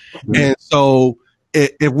sex. Mm-hmm. And so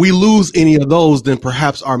if we lose any of those, then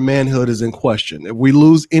perhaps our manhood is in question. If we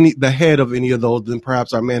lose the head of any of those, then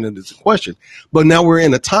perhaps our manhood is in question. But now we're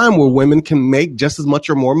in a time where women can make just as much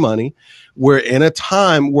or more money. We're in a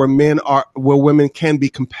time where women can be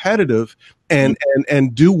competitive and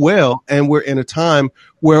do well. And we're in a time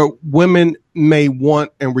where women may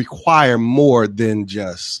want and require more than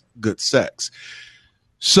just good sex.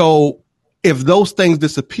 So if those things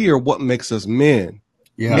disappear, what makes us men?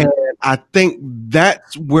 Yeah. And I think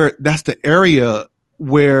that's the area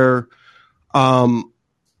where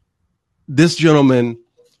this gentleman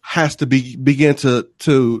has to begin to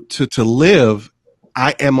live.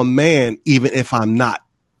 I am a man, even if I'm not,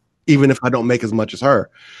 even if I don't make as much as her.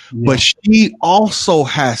 Yeah. But she also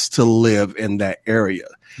has to live in that area.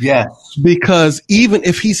 Yes. Because even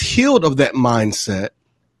if he's healed of that mindset,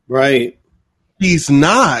 right, he's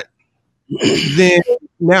not, then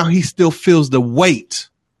now he still feels the weight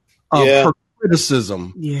of her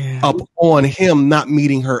criticism upon him not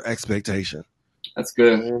meeting her expectation. That's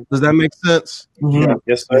good. Does that make sense? Mm-hmm. Yeah.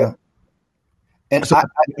 Yes, sir. Yeah. And so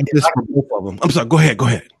this for both of them. I'm sorry. Go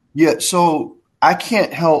ahead. Yeah. So I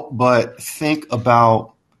can't help but think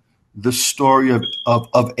about the story of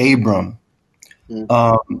Abram,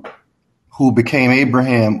 who became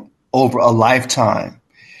Abraham over a lifetime,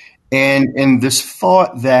 and this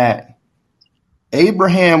thought that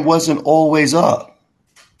Abraham wasn't always up.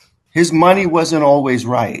 His money wasn't always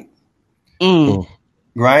right.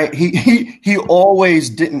 Right? He always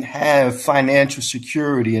didn't have financial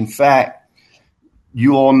security. In fact,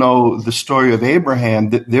 you all know the story of Abraham.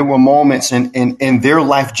 There were moments in their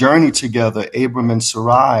life journey together, Abram and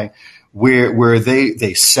Sarai, where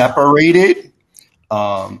they separated.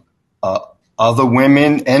 Other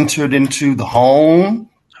women entered into the home.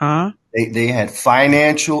 Huh? They had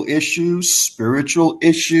financial issues, spiritual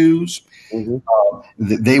issues. Mm-hmm.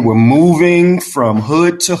 They were moving from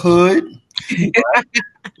hood to hood.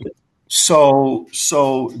 So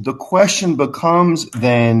the question becomes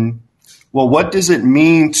then, well, what does it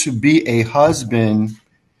mean to be a husband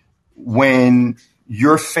when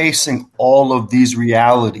you're facing all of these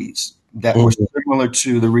realities that were similar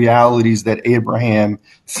to the realities that Abraham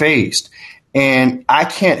faced? And I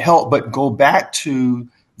can't help but go back to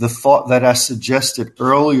the thought that I suggested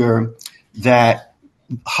earlier, that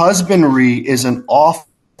husbandry is an off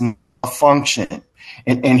function.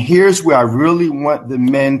 And here's where I really want the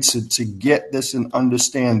men to get this and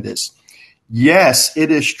understand this. Yes,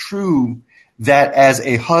 it is true that as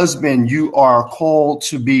a husband, you are called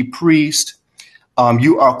to be priest.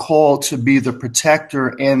 You are called to be the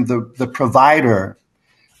protector and the provider.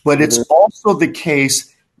 But it's also the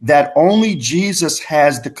case that only Jesus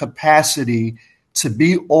has the capacity to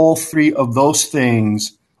be all three of those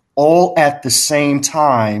things all at the same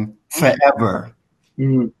time forever.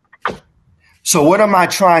 Mm-hmm. So what am I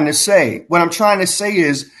trying to say? What I'm trying to say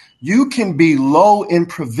is you can be low in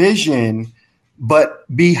provision, but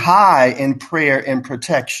be high in prayer and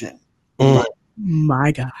protection. Mm.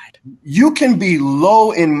 My God. You can be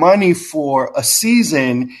low in money for a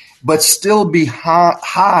season, but still be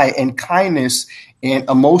high in kindness and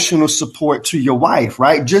emotional support to your wife,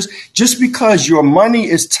 right? Just because your money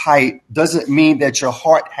is tight doesn't mean that your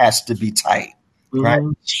heart has to be tight, right?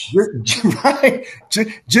 Right?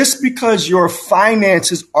 Just because your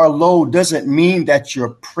finances are low doesn't mean that your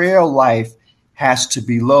prayer life has to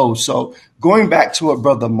be low. So going back to what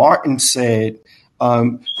Brother Martin said,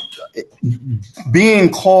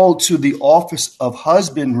 being called to the office of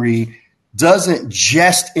husbandry doesn't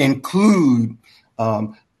just include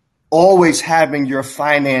always having your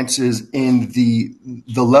finances in the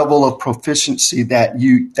level of proficiency that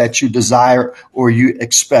you desire or you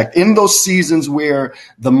expect. In those seasons where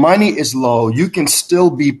the money is low, you can still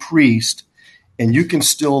be priest and you can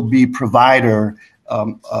still be provider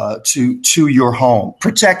to your home,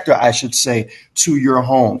 protector, I should say, to your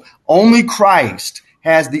home. Only Christ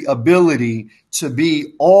has the ability to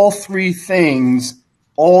be all three things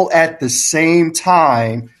all at the same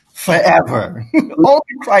time forever. Only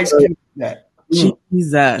Christ can do that.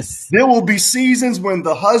 Jesus. There will be seasons when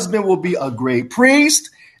the husband will be a great priest.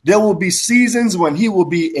 There will be seasons when he will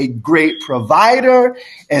be a great provider,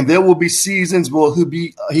 and there will be seasons where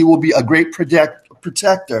he will be a great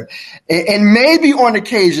protector. And maybe on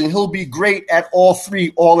occasion he'll be great at all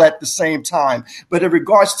three all at the same time. But in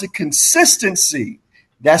regards to consistency,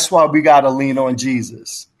 that's why we got to lean on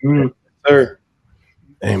Jesus. Sir.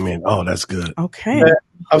 Amen. Oh, that's good. Okay.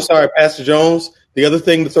 I'm sorry, Pastor Jones. The other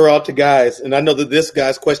thing to throw out to guys, and I know that this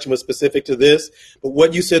guy's question was specific to this, but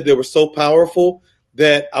what you said there was so powerful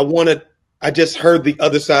that I just heard the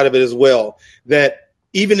other side of it as well, that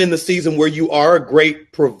even in the season where you are a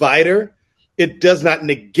great provider, it does not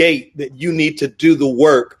negate that you need to do the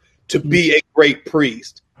work to be a great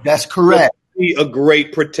priest. That's correct. To be a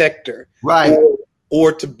great protector. Right.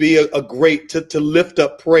 Or to be a great, to lift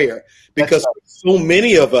up prayer. Because so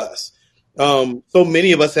many of us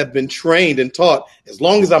have been trained and taught, as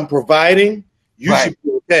long as I'm providing, you should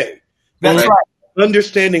be okay. That's right.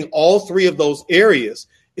 Understanding all three of those areas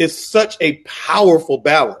is such a powerful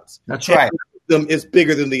balance. That's right. And one of them is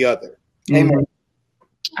bigger than the other. Amen.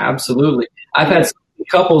 Absolutely. I've had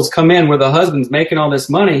couples come in where the husband's making all this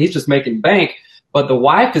money. He's just making bank, but the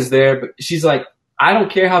wife is there, but she's like, I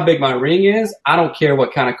don't care how big my ring is. I don't care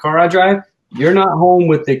what kind of car I drive. You're not home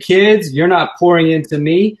with the kids. You're not pouring into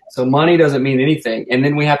me. So money doesn't mean anything. And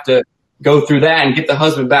then we have to go through that and get the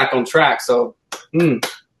husband back on track. So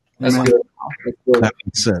that's good. That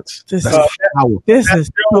makes sense. This That's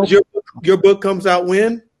is Your book comes out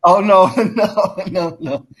when? Oh, no,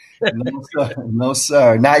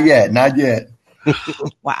 sir. Not yet.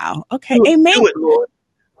 wow. Okay. Amen. Do it, Lord.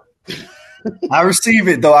 I receive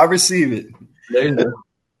it, though. I receive it. There you go.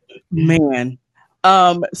 Man.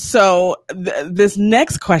 So this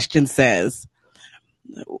next question says,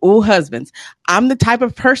 husbands, I'm the type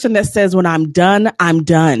of person that says when I'm done, I'm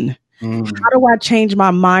done. How do I change my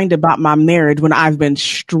mind about my marriage when I've been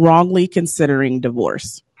strongly considering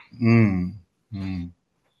divorce? This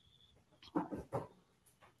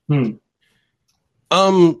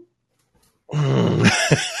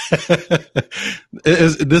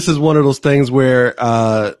is one of those things where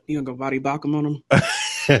You gonna go body balcom on them?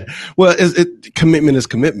 well, commitment is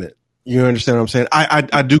commitment. You understand what I'm saying?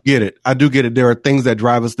 I do get it. I do get it. There are things that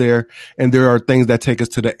drive us there, and there are things that take us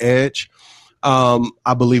to the edge.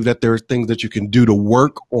 I believe that there are things that you can do to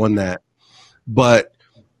work on that, but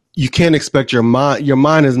you can't expect your mind. Your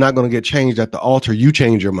mind is not going to get changed at the altar. You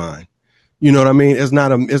change your mind. You know what I mean? It's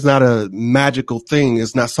not a magical thing.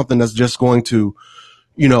 It's not something that's just going to,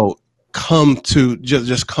 come to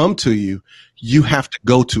just come to you. You have to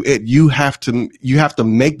go to it. You have to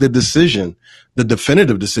make the decision, the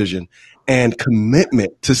definitive decision and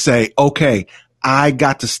commitment to say, okay, I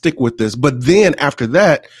got to stick with this. But then after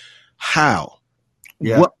that, how?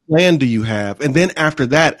 Yeah. What plan do you have? And then after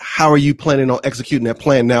that, how are you planning on executing that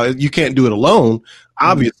plan? Now, you can't do it alone.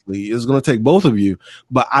 Obviously, it's going to take both of you.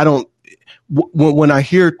 But when I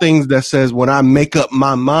hear things that says, when I make up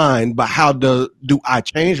my mind, but how do I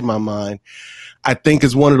change my mind? I think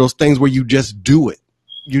it's one of those things where you just do it.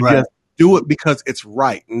 You just do it because it's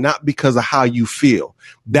right, not because of how you feel.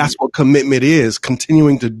 That's what commitment is,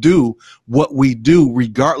 continuing to do what we do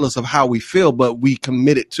regardless of how we feel, but we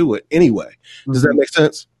committed to it anyway. Does that make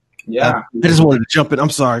sense? Yeah. I just wanted to jump in.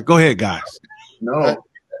 I'm sorry. Go ahead, guys. No.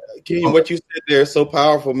 Kenyon, what you said there is so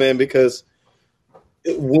powerful, man, because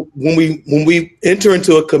when we enter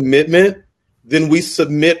into a commitment, then we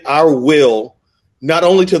submit our will not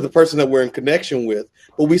only to the person that we're in connection with,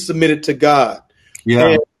 but we submit it to God. Yeah.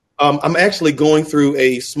 And, I'm actually going through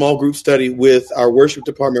a small group study with our worship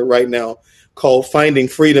department right now called Finding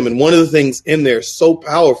Freedom. And one of the things in there is so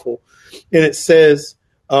powerful. And it says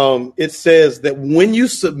that when you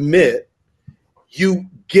submit, you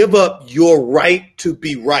give up your right to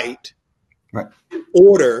be right in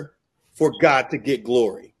order for God to get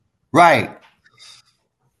glory. Right.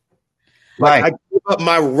 I give up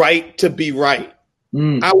my right to be right.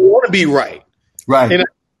 I want to be right. Right. And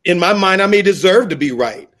in my mind, I may deserve to be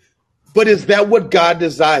right. But is that what God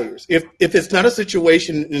desires? If it's not a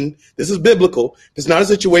situation, and this is biblical, if it's not a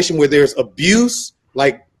situation where there's abuse,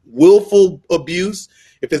 like willful abuse,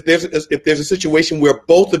 if there's a situation where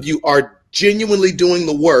both of you are genuinely doing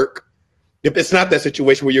the work, if it's not that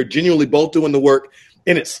situation where you're genuinely both doing the work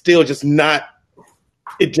and it's still just not,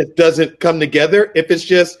 it just doesn't come together. If it's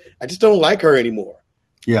just, I just don't like her anymore.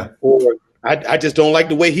 Yeah. Or I just don't like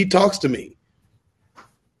the way he talks to me.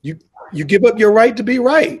 You give up your right to be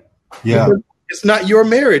right. Yeah. Because it's not your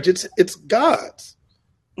marriage. It's God's.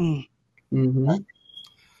 Mm-hmm.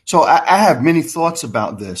 So I have many thoughts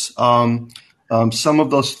about this. Some of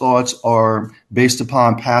those thoughts are based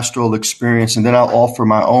upon pastoral experience, and then I'll offer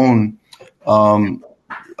my own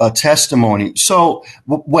testimony. So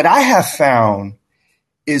what I have found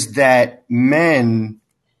is that men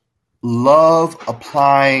love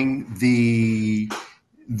applying the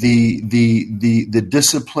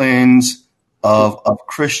disciplines of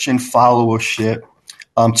Christian followership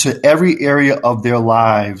to every area of their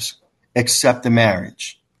lives except the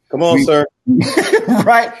marriage. Come on, sir.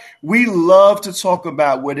 Right? We love to talk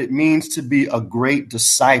about what it means to be a great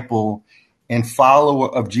disciple and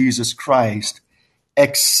follower of Jesus Christ,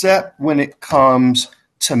 except when it comes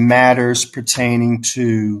to matters pertaining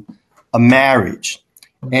to a marriage.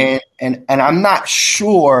 And I'm not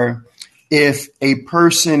sure if a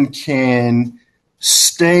person can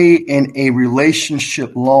stay in a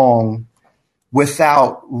relationship long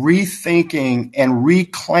without rethinking and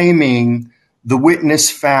reclaiming the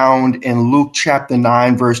witness found in Luke chapter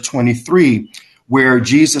 9, verse 23, where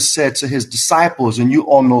Jesus said to his disciples, and you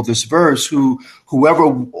all know this verse, whoever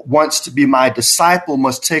wants to be my disciple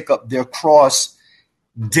must take up their cross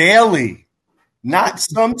daily, not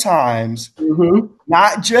sometimes,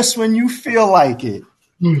 not just when you feel like it,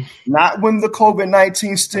 not when the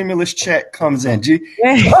COVID-19 stimulus check comes in.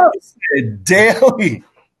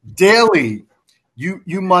 Daily,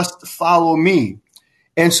 you must follow me.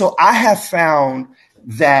 And so I have found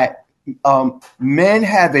that men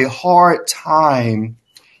have a hard time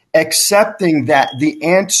accepting that the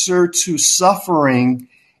answer to suffering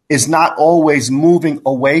is not always moving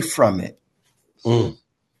away from it.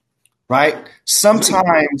 Right?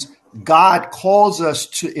 Sometimes God calls us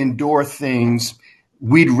to endure things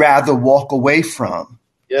we'd rather walk away from.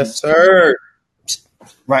 Yes, sir.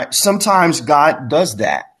 Right? Sometimes God does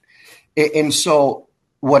that. And so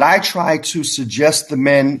what I try to suggest to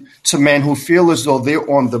men who feel as though they're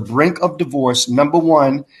on the brink of divorce, number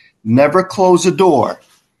one, never close a door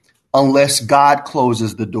unless God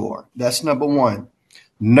closes the door. That's number one.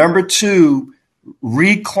 Number two,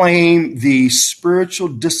 reclaim the spiritual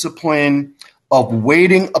discipline of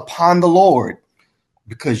waiting upon the Lord,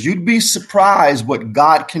 because you'd be surprised what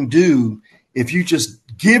God can do if you just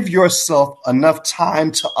give yourself enough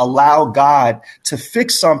time to allow God to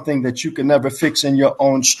fix something that you can never fix in your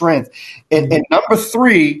own strength. And number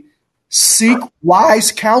three, seek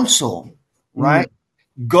wise counsel, right?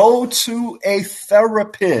 Go to a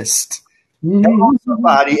therapist,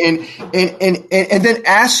 somebody, and then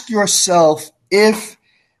ask yourself if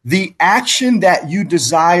the action that you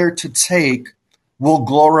desire to take will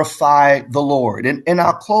glorify the Lord. And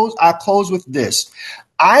I'll close with this.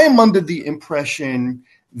 I am under the impression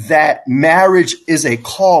that marriage is a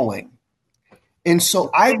calling. And so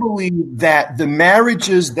I believe that the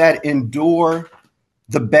marriages that endure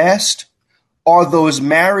the best are those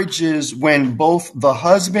marriages when both the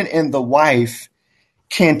husband and the wife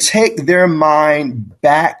can take their mind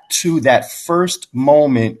back to that first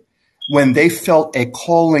moment when they felt a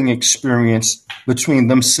calling experience between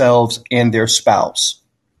themselves and their spouse.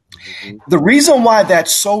 The reason why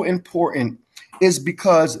that's so important is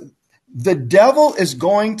because the devil is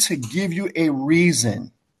going to give you a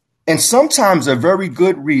reason, and sometimes a very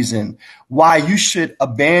good reason, why you should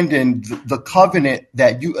abandon the covenant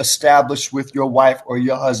that you established with your wife or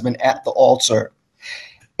your husband at the altar.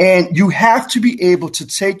 And you have to be able to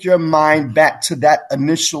take your mind back to that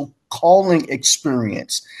initial calling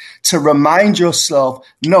experience to remind yourself,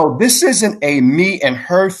 no, this isn't a me and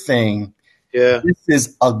her thing. Yeah. This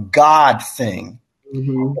is a God thing.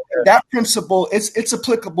 That principle, it's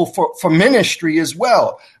applicable for ministry as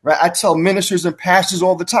well, right? I tell ministers and pastors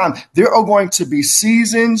all the time, there are going to be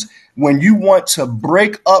seasons when you want to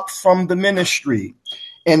break up from the ministry.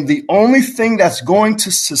 And the only thing that's going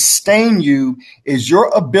to sustain you is your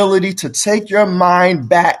ability to take your mind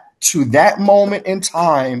back to that moment in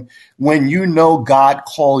time when you know God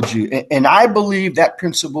called you. And I believe that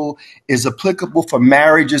principle is applicable for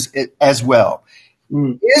marriages as well.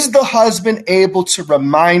 Is the husband able to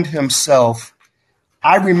remind himself,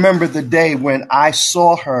 I remember the day when I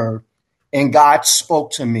saw her and God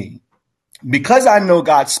spoke to me. Because I know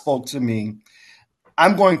God spoke to me,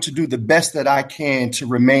 I'm going to do the best that I can to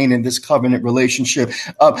remain in this covenant relationship.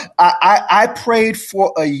 I prayed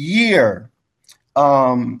for a year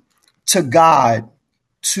to God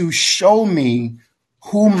to show me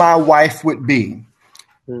who my wife would be.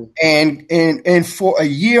 And for a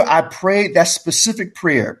year, I prayed that specific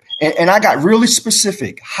prayer, and I got really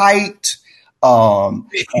specific: height, oh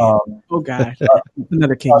God,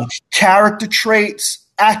 another king. Character traits,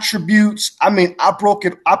 attributes. I mean, I broke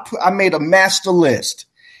it. I made a master list,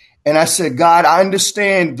 and I said, God, I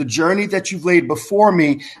understand the journey that you've laid before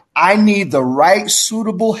me. I need the right,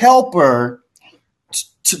 suitable helper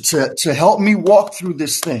to help me walk through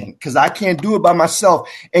this thing, because I can't do it by myself.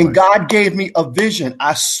 And God gave me a vision.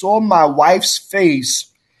 I saw my wife's face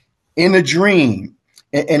in a dream,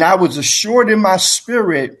 and I was assured in my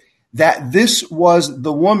spirit that this was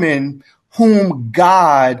the woman whom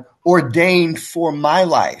God ordained for my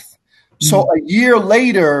life. So a year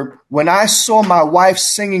later, when I saw my wife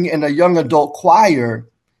singing in a young adult choir,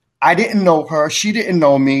 I didn't know her. She didn't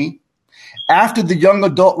know me. After the young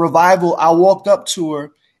adult revival, I walked up to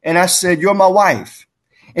her and I said, "You're my wife."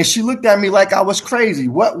 And she looked at me like I was crazy.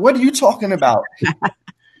 What are you talking about?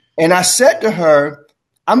 And I said to her,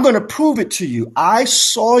 "I'm going to prove it to you. I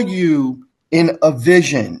saw you in a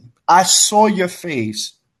vision. I saw your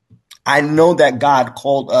face. I know that God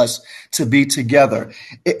called us to be together."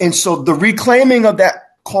 And so the reclaiming of that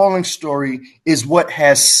calling story is what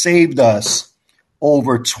has saved us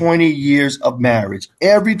over 20 years of marriage.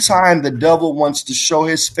 Every time the devil wants to show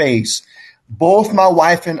his face, both my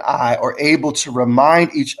wife and I are able to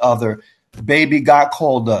remind each other, baby, God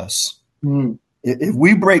called us. If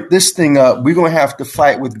we break this thing up, we're going to have to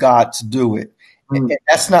fight with God to do it. And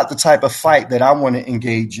that's not the type of fight that I want to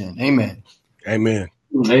engage in. Amen. Amen.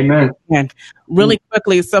 Amen. And really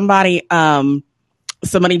quickly, somebody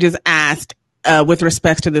just asked, with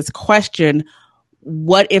respect to this question,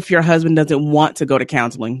 what if your husband doesn't want to go to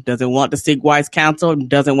counseling, doesn't want to seek wise counsel,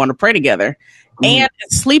 doesn't want to pray together, and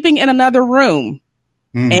is sleeping in another room,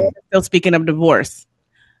 and still speaking of divorce?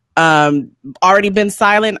 Already been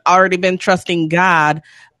silent, already been trusting God,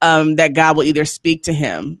 that God will either speak to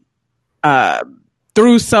him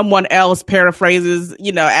through someone else, paraphrases,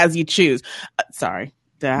 as you choose. Sorry,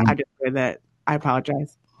 I just read that. I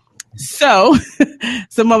apologize. So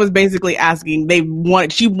someone was basically asking,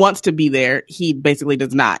 she wants to be there. He basically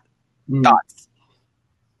does not. Thoughts?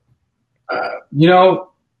 You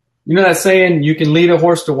know that saying, you can lead a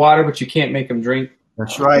horse to water, but you can't make him drink.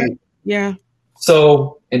 That's right. Yeah.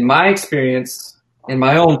 So in my experience, in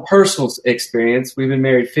my own personal experience, we've been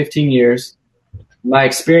married 15 years. My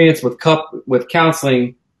experience with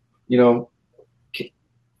counseling,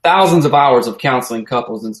 thousands of hours of counseling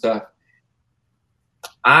couples and stuff.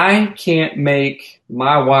 I can't make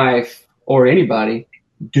my wife or anybody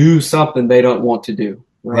do something they don't want to do.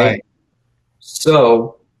 Right.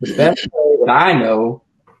 So the best way that I know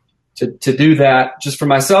to do that, just for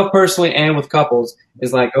myself personally and with couples,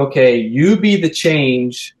 is like, okay, you be the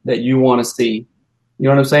change that you want to see. You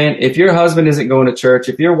know what I'm saying? If your husband isn't going to church,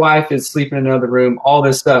 if your wife is sleeping in another room, all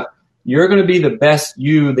this stuff, you're going to be the best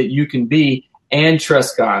you that you can be, and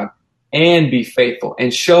trust God and be faithful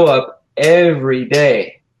and show up every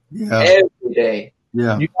day. Every day.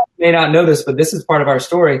 Yeah. You may not know this, but this is part of our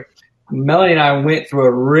story. Melanie and I went through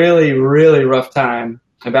a really, really rough time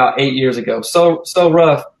about 8 years ago. So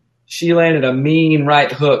rough. She landed a mean right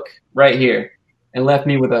hook right here and left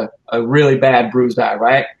me with a really bad bruised eye,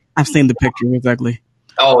 right? I've seen the picture, exactly.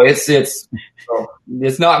 Oh,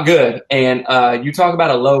 it's not good. And you talk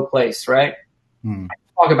about a low place, right?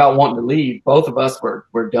 Talk about wanting to leave. Both of us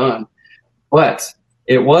were done. But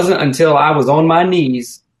it wasn't until I was on my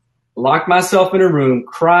knees, locked myself in a room,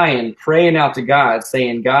 crying, praying out to God,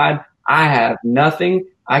 saying, God, I have nothing.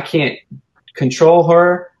 I can't control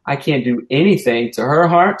her. I can't do anything to her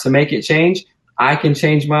heart to make it change. I can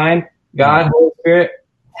change mine. God, Holy Spirit,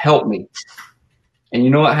 help me. And you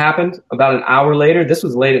know what happened? About an hour later, this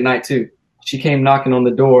was late at night too, she came knocking on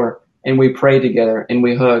the door and we prayed together and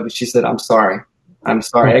we hugged. She said, I'm sorry. I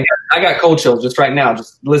got cold chills just right now.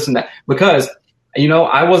 Just listen to that. Because,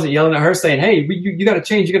 I wasn't yelling at her saying, hey, you got to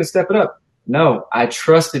change. You got to step it up. No, I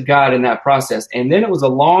trusted God in that process. And then it was a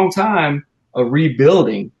long time of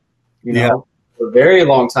rebuilding, a very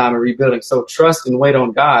long time of rebuilding. So trust and wait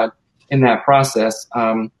on God in that process.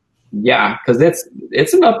 Because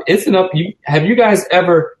it's an up. Have you guys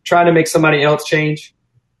ever tried to make somebody else change?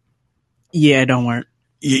 Yeah, it don't work.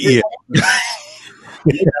 Yeah.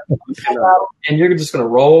 And you're just going to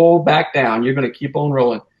roll back down. You're going to keep on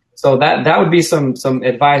rolling. So that would be some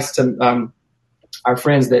advice to our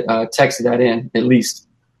friends that texted that in, at least.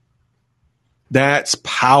 That's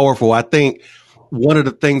powerful. I think one of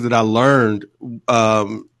the things that I learned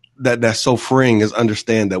that's so freeing is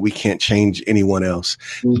understand that we can't change anyone else.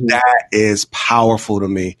 Mm-hmm. That is powerful to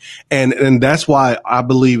me. And that's why I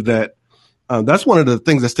believe that that's one of the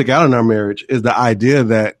things that stick out in our marriage is the idea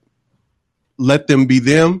that let them be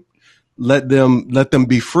them, let them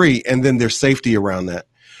be free. And then there's safety around that.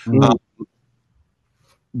 Mm-hmm.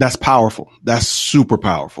 That's powerful. That's super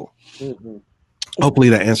powerful. Mm-hmm. Hopefully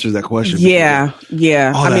that answers that question. Yeah.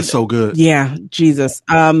 Oh, that's so good. Yeah, Jesus.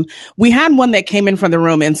 We had one that came in from the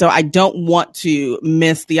room, and so I don't want to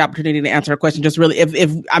miss the opportunity to answer a question. Just really,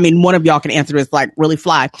 if one of y'all can answer this, like really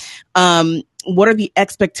fly. What are the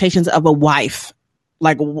expectations of a wife?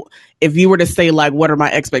 Like, if you were to say, like, what are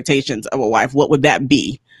my expectations of a wife? What would that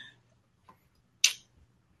be?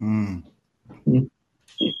 Mm.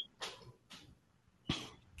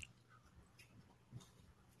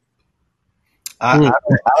 I'm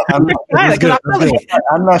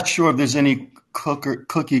not sure if there's any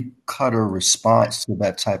cookie cutter response to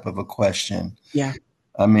that type of a question. Yeah.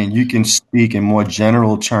 I mean, you can speak in more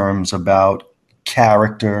general terms about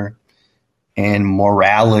character and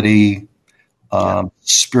morality,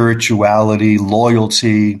 spirituality,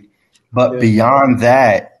 loyalty, but beyond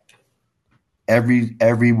that,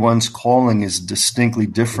 everyone's calling is distinctly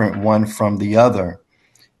different one from the other.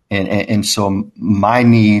 And so my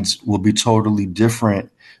needs will be totally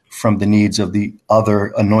different from the needs of the other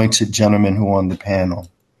anointed gentlemen who are on the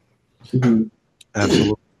panel. Mm-hmm.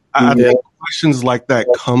 Absolutely. I think questions like that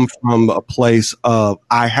come from a place of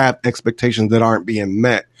I have expectations that aren't being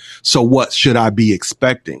met. So what should I be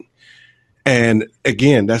expecting? And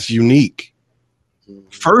again, that's unique.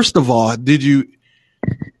 First of all, did you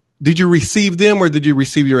receive them or did you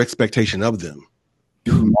receive your expectation of them?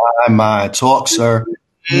 My talk, sir.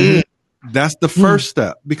 That's the first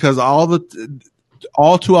step, because all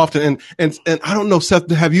too often, and I don't know,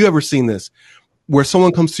 Seth, have you ever seen this where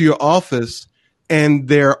someone comes to your office and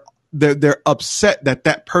they're upset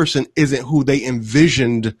that person isn't who they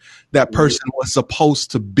envisioned that person was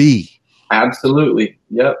supposed to be? Absolutely.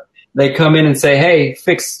 Yep. They come in and say, hey,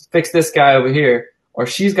 fix this guy over here, or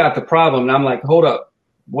she's got the problem. And I'm like, hold up,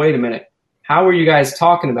 wait a minute. How are you guys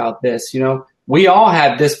talking about this? We all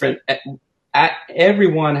have different,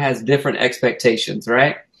 everyone has different expectations,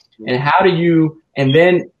 right? And and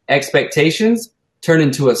then expectations turn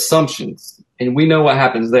into assumptions, and we know what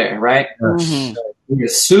happens there, right? Mm-hmm. We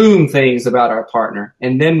assume things about our partner,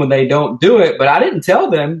 and then when they don't do it, but I didn't tell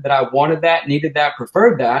them that I wanted that, needed that,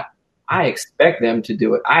 preferred that, I expect them to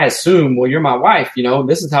do it. I assume, well, you're my wife,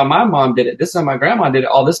 this is how my mom did it, this is how my grandma did it,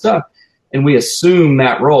 all this stuff, and we assume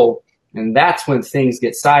that role, and that's when things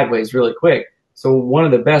get sideways really quick. So one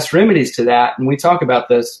of the best remedies to that, and we talk about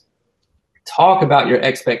this, talk about your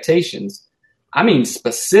expectations. I mean,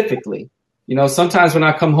 specifically, sometimes when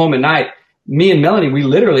I come home at night, me and Melanie, we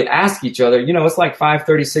literally ask each other, it's like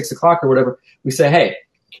 5:30, 6 o'clock or whatever. We say, hey,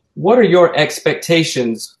 what are your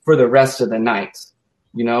expectations for the rest of the night?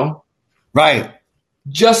 Right.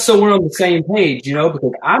 Just so we're on the same page,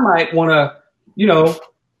 because I might want to,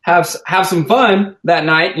 have some fun that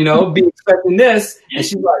night, be expecting this. And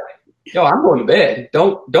she's like, yo, I'm going to bed.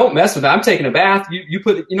 Don't mess with it. I'm taking a bath. You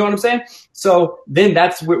put it, you know what I'm saying? So then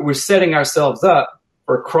that's what we're setting ourselves up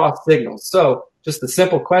for cross signals. So just a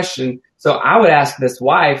simple question. So I would ask this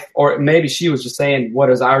wife, or maybe she was just saying, what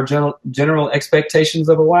is our general expectations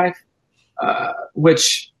of a wife?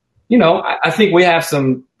 Which, I think we have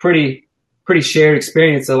some pretty shared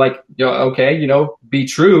experience of like, okay, be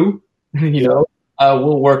true,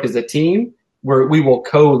 we'll work as a team where we will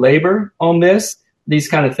co-labor on this. These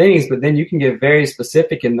kind of things, but then you can get very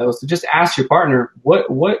specific in those. So just ask your partner, what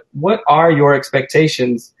are your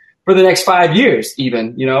expectations for the next 5 years,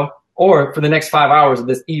 even, or for the next 5 hours of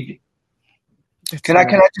this evening? Can I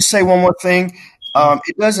just say one more thing?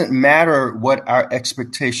 It doesn't matter what our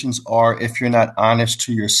expectations are if you're not honest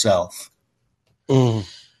to yourself.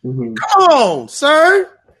 Mm-hmm. Come on, sir.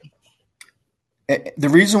 The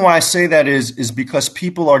reason why I say that is because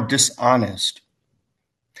people are dishonest.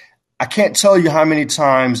 I can't tell you how many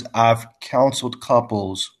times I've counseled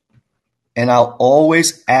couples, and I'll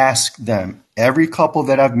always ask them, every couple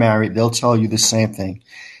that I've married, they'll tell you the same thing.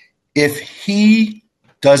 If he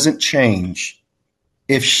doesn't change,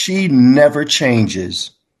 if she never changes,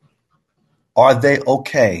 are they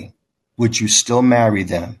okay? Would you still marry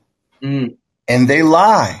them? Mm. And they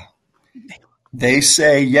lie. They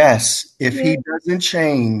say, yes, if he doesn't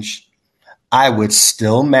change, I would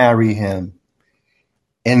still marry him.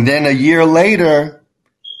 And then a year later,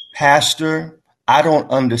 Pastor, I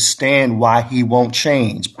don't understand why he won't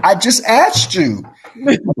change. I just asked you.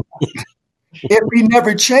 If he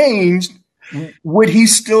never changed, would he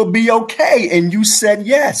still be okay? And you said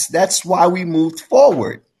yes. That's why we moved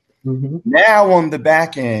forward. Mm-hmm. Now on the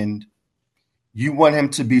back end, you want him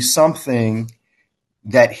to be something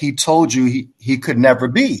that he told you he could never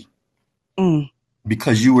be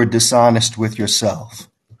because you were dishonest with yourself.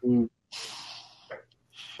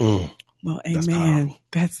 Well, amen.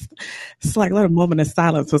 It's like let a moment of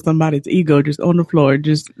silence for somebody's ego just on the floor. I'm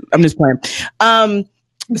just playing.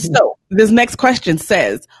 So this next question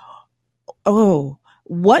says,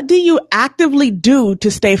 what do you actively do to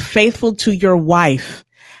stay faithful to your wife?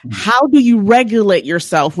 How do you regulate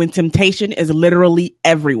yourself when temptation is literally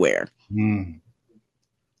everywhere? I'm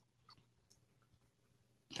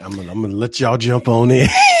gonna let y'all jump on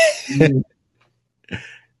in.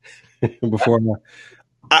 Before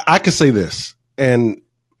I can say this, and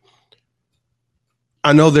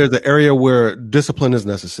I know there's an area where discipline is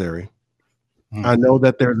necessary. Mm-hmm. I know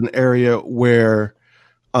that there's an area where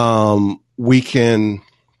we can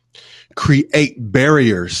create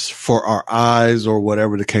barriers for our eyes or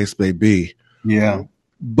whatever the case may be. Yeah.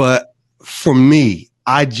 But for me,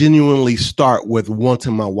 I genuinely start with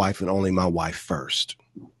wanting my wife and only my wife first.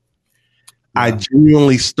 Yeah. I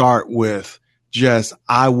genuinely start with just,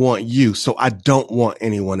 I want you, so I don't want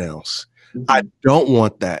anyone else. Mm-hmm. I don't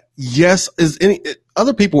want that. Yes,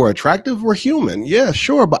 other people are attractive. We're human. Yeah,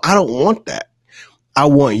 sure. But I don't want that. I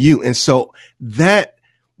want you. And so that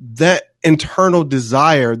internal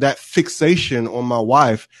desire, that fixation on my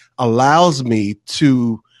wife allows me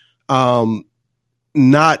to,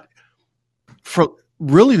 not for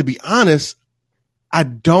really, to be honest, I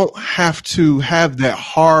don't have to have that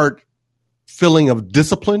hard feeling of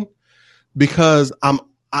discipline because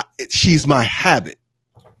she's my habit,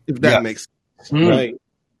 if that makes sense. Right.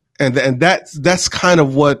 And that's kind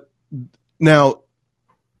of what now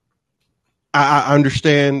I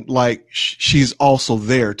understand, like she's also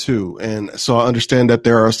there too. And so I understand that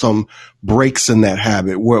there are some breaks in that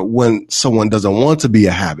habit where when someone doesn't want to be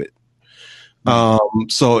a habit.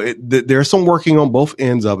 So there's some working on both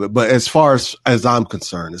ends of it. But as far as I'm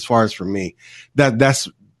concerned, as far as for me, that's,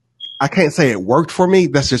 I can't say it worked for me.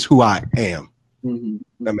 That's just who I am.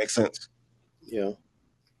 Mm-hmm. That makes sense. Yeah.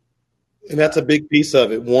 And that's a big piece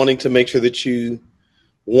of it. Wanting to make sure that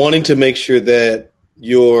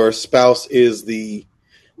your spouse is the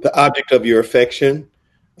object of your affection.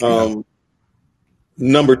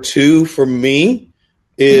 Number two for me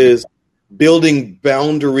is building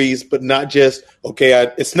boundaries, but not just,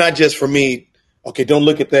 it's not just for me. Okay, don't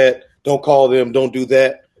look at that. Don't call them. Don't do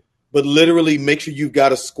that. But literally make sure you've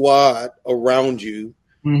got a squad around you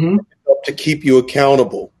to keep you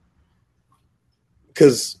accountable.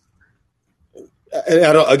 Because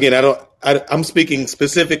I'm speaking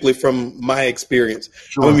specifically from my experience.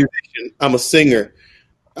 Sure. I'm a musician. I'm a singer.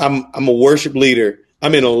 I'm a worship leader.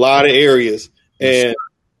 I'm in a lot of areas, and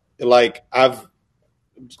like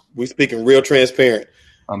we're speaking real transparent.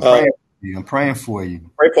 I'm praying for you.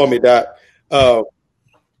 Pray for me, Doc.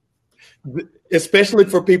 Especially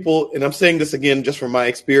for people, and I'm saying this again just from my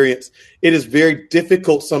experience, it is very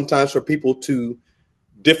difficult sometimes for people to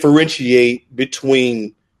differentiate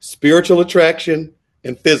between spiritual attraction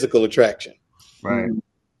and physical attraction. Right.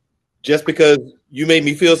 Just because you made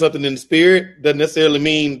me feel something in the spirit doesn't necessarily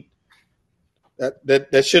mean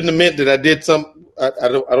that shouldn't have meant that I did some. I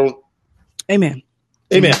don't. Amen.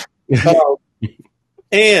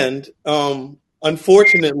 And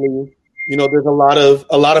unfortunately, there's a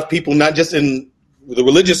lot of people, not just in the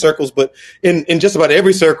religious circles, but in just about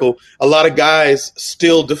every circle, a lot of guys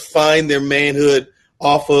still define their manhood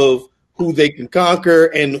off of who they can conquer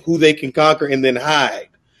and who they can conquer and then hide.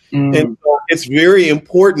 And so it's very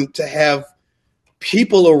important to have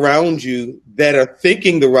people around you that are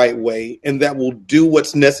thinking the right way and that will do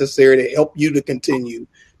what's necessary to help you to continue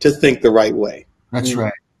to think the right way. That's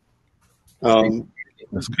right. Building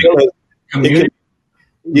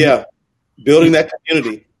that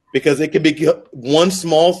community, because it can be one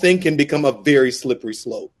small thing can become a very slippery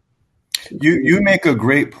slope. You make a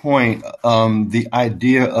great point. The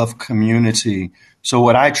idea of community. So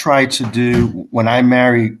what I try to do when I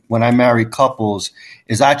marry couples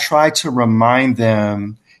is I try to remind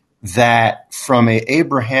them that from an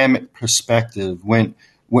Abrahamic perspective, when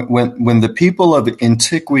the people of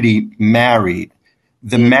antiquity married,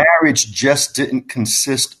 the marriage just didn't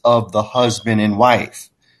consist of the husband and wife.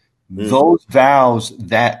 Those vows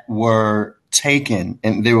that were taken,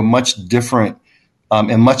 and they were much different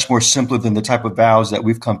and much more simpler than the type of vows that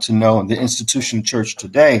we've come to know in the institutional church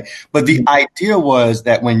today. But the idea was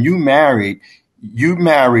that when you married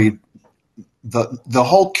the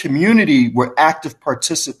whole community were active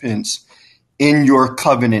participants in your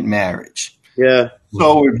covenant marriage. Yeah.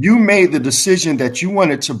 So if you made the decision that you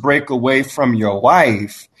wanted to break away from your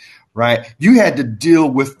wife, right? You had to deal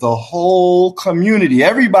with the whole community.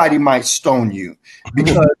 Everybody might stone you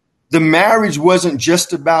because the marriage wasn't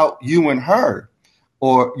just about you and her,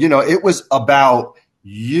 or, it was about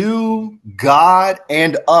you, God,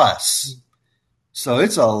 and us. So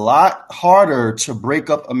it's a lot harder to break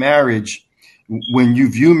up a marriage when you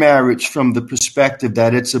view marriage from the perspective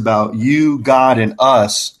that it's about you, God, and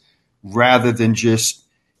us, rather than just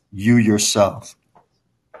you yourself.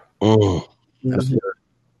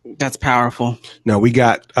 That's powerful. No, we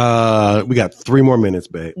got 3 more minutes,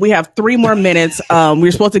 babe. We have 3 more minutes. We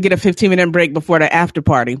were supposed to get a 15-minute break before the after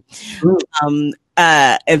party.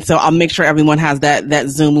 And so I'll make sure everyone has that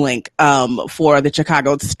Zoom link for the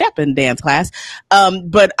Chicago Step and Dance class.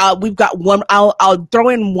 But we've got one. I'll throw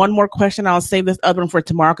in one more question. I'll save this other one for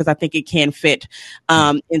tomorrow because I think it can fit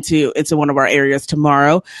into one of our areas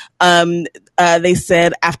tomorrow. They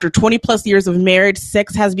said after 20 plus years of marriage,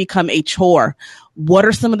 sex has become a chore. What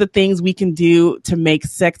are some of the things we can do to make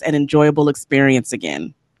sex an enjoyable experience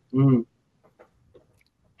again?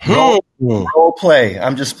 Role play.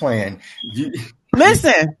 I'm just playing.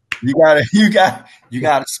 Listen, you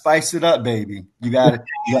gotta spice it up, baby.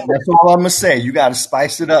 That's all I'm gonna say. You gotta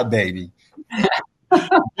spice it up, baby.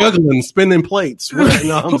 Juggling, spinning plates. Right?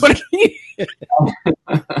 No,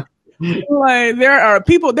 like there are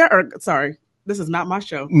people. Sorry, this is not my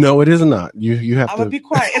show. No, it is not. You have I'm to be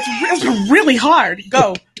quiet. It's really hard.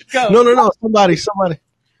 Go. No. Somebody.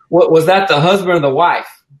 What was that? The husband or the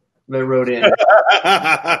wife that wrote in?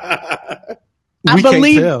 I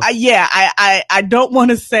believe, I don't want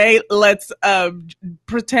to say, let's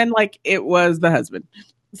pretend like it was the husband,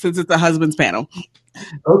 since it's the husband's panel.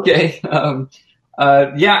 Okay.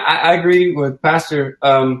 I agree with Pastor.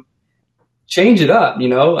 Change it up,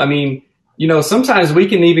 I mean, sometimes we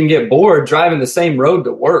can even get bored driving the same road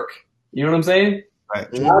to work. You know what I'm saying?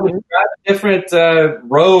 Right. Drive a different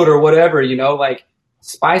road or whatever, like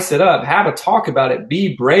spice it up, have a talk about it,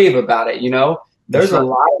 be brave about it. There's a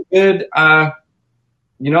lot of good,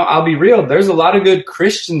 I'll be real. There's a lot of good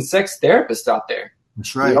Christian sex therapists out there.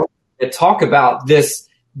 That's right. That talk about this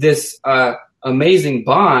amazing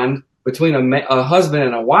bond between a husband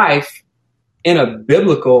and a wife in a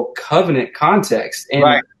biblical covenant context. And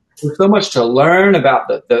there's so much to learn about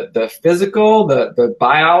the physical, the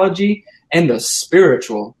biology, and the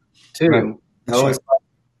spiritual too. Right.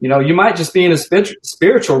 You might just be in a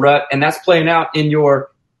spiritual rut, and that's playing out in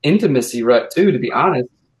your intimacy rut too, to be honest.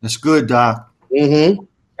 That's good, Doc. Mm-hmm.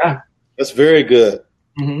 Yeah. That's very good.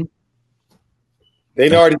 Mm-hmm.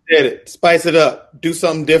 They already said it. Spice it up. Do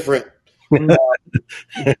something different.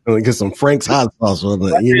 Get some Frank's hot sauce with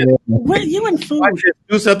it. Yeah. What are you in food?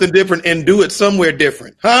 Do something different and do it somewhere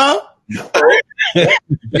different. Huh?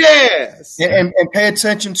 Yes. And pay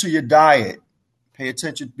attention to your diet. Pay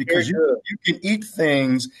attention because you can eat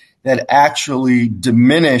things that actually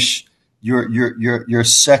diminish your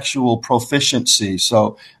sexual proficiency.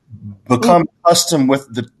 So become accustomed with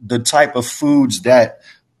the type of foods that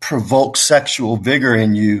provoke sexual vigor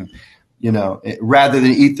in you, rather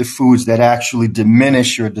than eat the foods that actually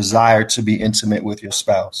diminish your desire to be intimate with your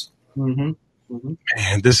spouse. Mm-hmm. Mm-hmm.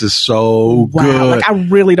 Man, this is so good. Like, I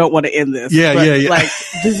really don't want to end this. Yeah. Like,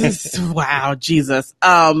 this is, wow, Jesus.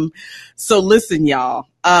 So listen, y'all,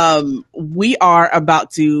 we are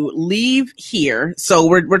about to leave here. So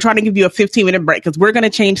we're trying to give you a 15-minute break because we're going to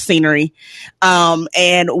change scenery.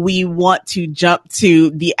 And we want to jump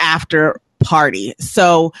to the after party.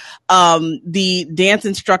 So, the dance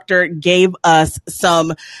instructor gave us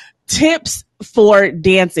some tips for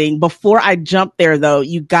dancing. Before I jump there though,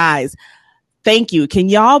 you guys, thank you. Can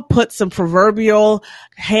y'all put some proverbial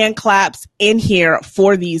hand claps in here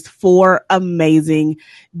for these 4 amazing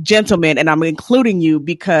gentlemen? And I'm including you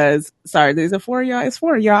because, sorry, there's a 4 of y'all. It's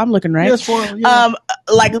 4 of y'all. I'm looking right. Yes, 4. Yeah.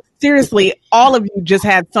 Like seriously, all of you just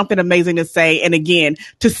had something amazing to say. And again,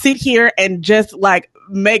 to sit here and just like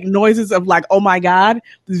make noises of like, oh my God,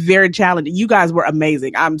 is very challenging. You guys were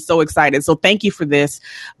amazing. I'm so excited. So thank you for this.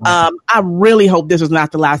 I really hope this was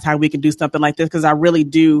not the last time we can do something like this because I really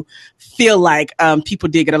do feel like people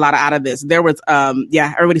did get a lot out of this. There was,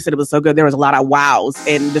 everybody said it was so good. There was a lot of wows,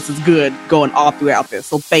 and this is good going all throughout this.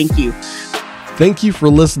 So thank you. Thank you for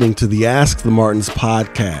listening to the Ask the Martins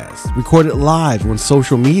podcast, recorded live on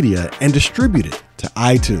social media and distributed to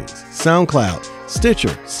iTunes, SoundCloud, Stitcher,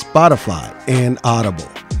 Spotify, and Audible.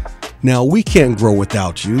 Now, we can't grow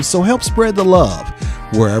without you, so help spread the love.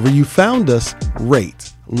 Wherever you found us,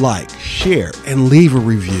 rate, like, share, and leave a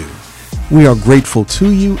review. We are grateful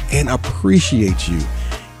to you and appreciate you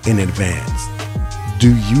in advance.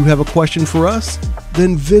 Do you have a question for us?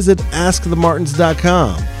 Then visit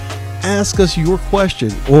AskTheMartins.com. Ask us your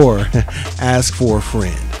question or ask for a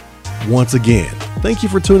friend. Once again, thank you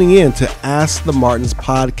for tuning in to Ask the Martins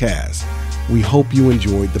podcast. We hope you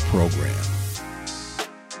enjoyed the program.